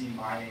deep sea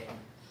mining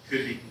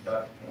could be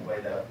conducted in a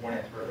way that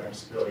wouldn't further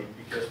instability,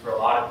 because for a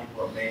lot of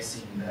people it may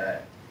seem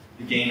that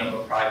the gain of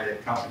a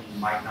private company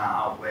might not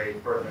outweigh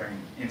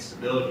furthering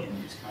instability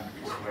in these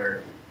countries,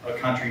 where a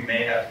country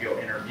may have to go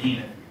intervene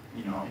if,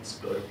 you know,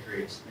 instability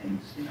creates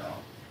things, you know,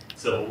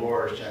 civil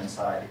wars,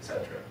 genocide,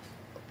 etc.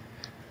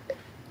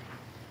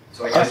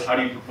 So I guess how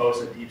do you propose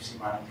that deep sea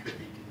mining could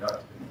be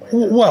conducted in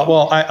a way?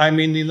 Well, I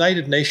mean, the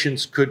United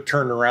Nations could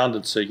turn around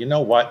and say, you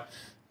know what,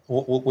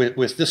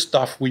 with this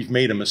stuff, we've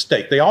made a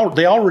mistake. They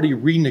already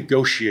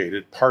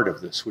renegotiated part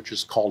of this, which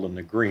is called an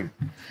agreement,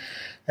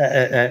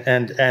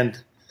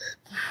 and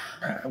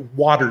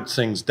watered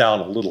things down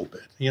a little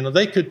bit. You know,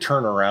 they could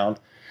turn around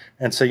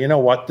and say, you know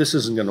what, this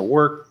isn't going to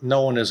work.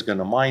 No one is going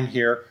to mine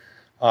here.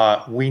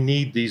 We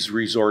need these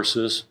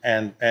resources,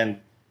 and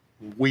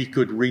we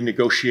could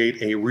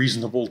renegotiate a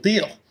reasonable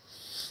deal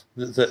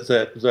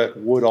that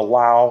would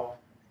allow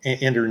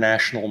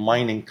international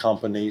mining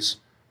companies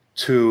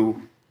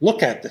to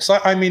look at this.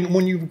 I mean,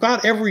 when you've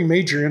got every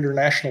major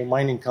international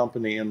mining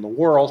company in the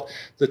world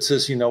that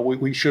says, you know,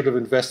 we should have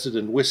invested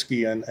in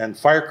whiskey and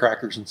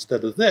firecrackers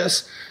instead of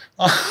this,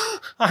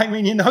 I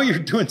mean, you know, you're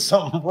doing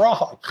something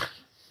wrong,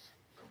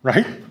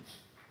 right?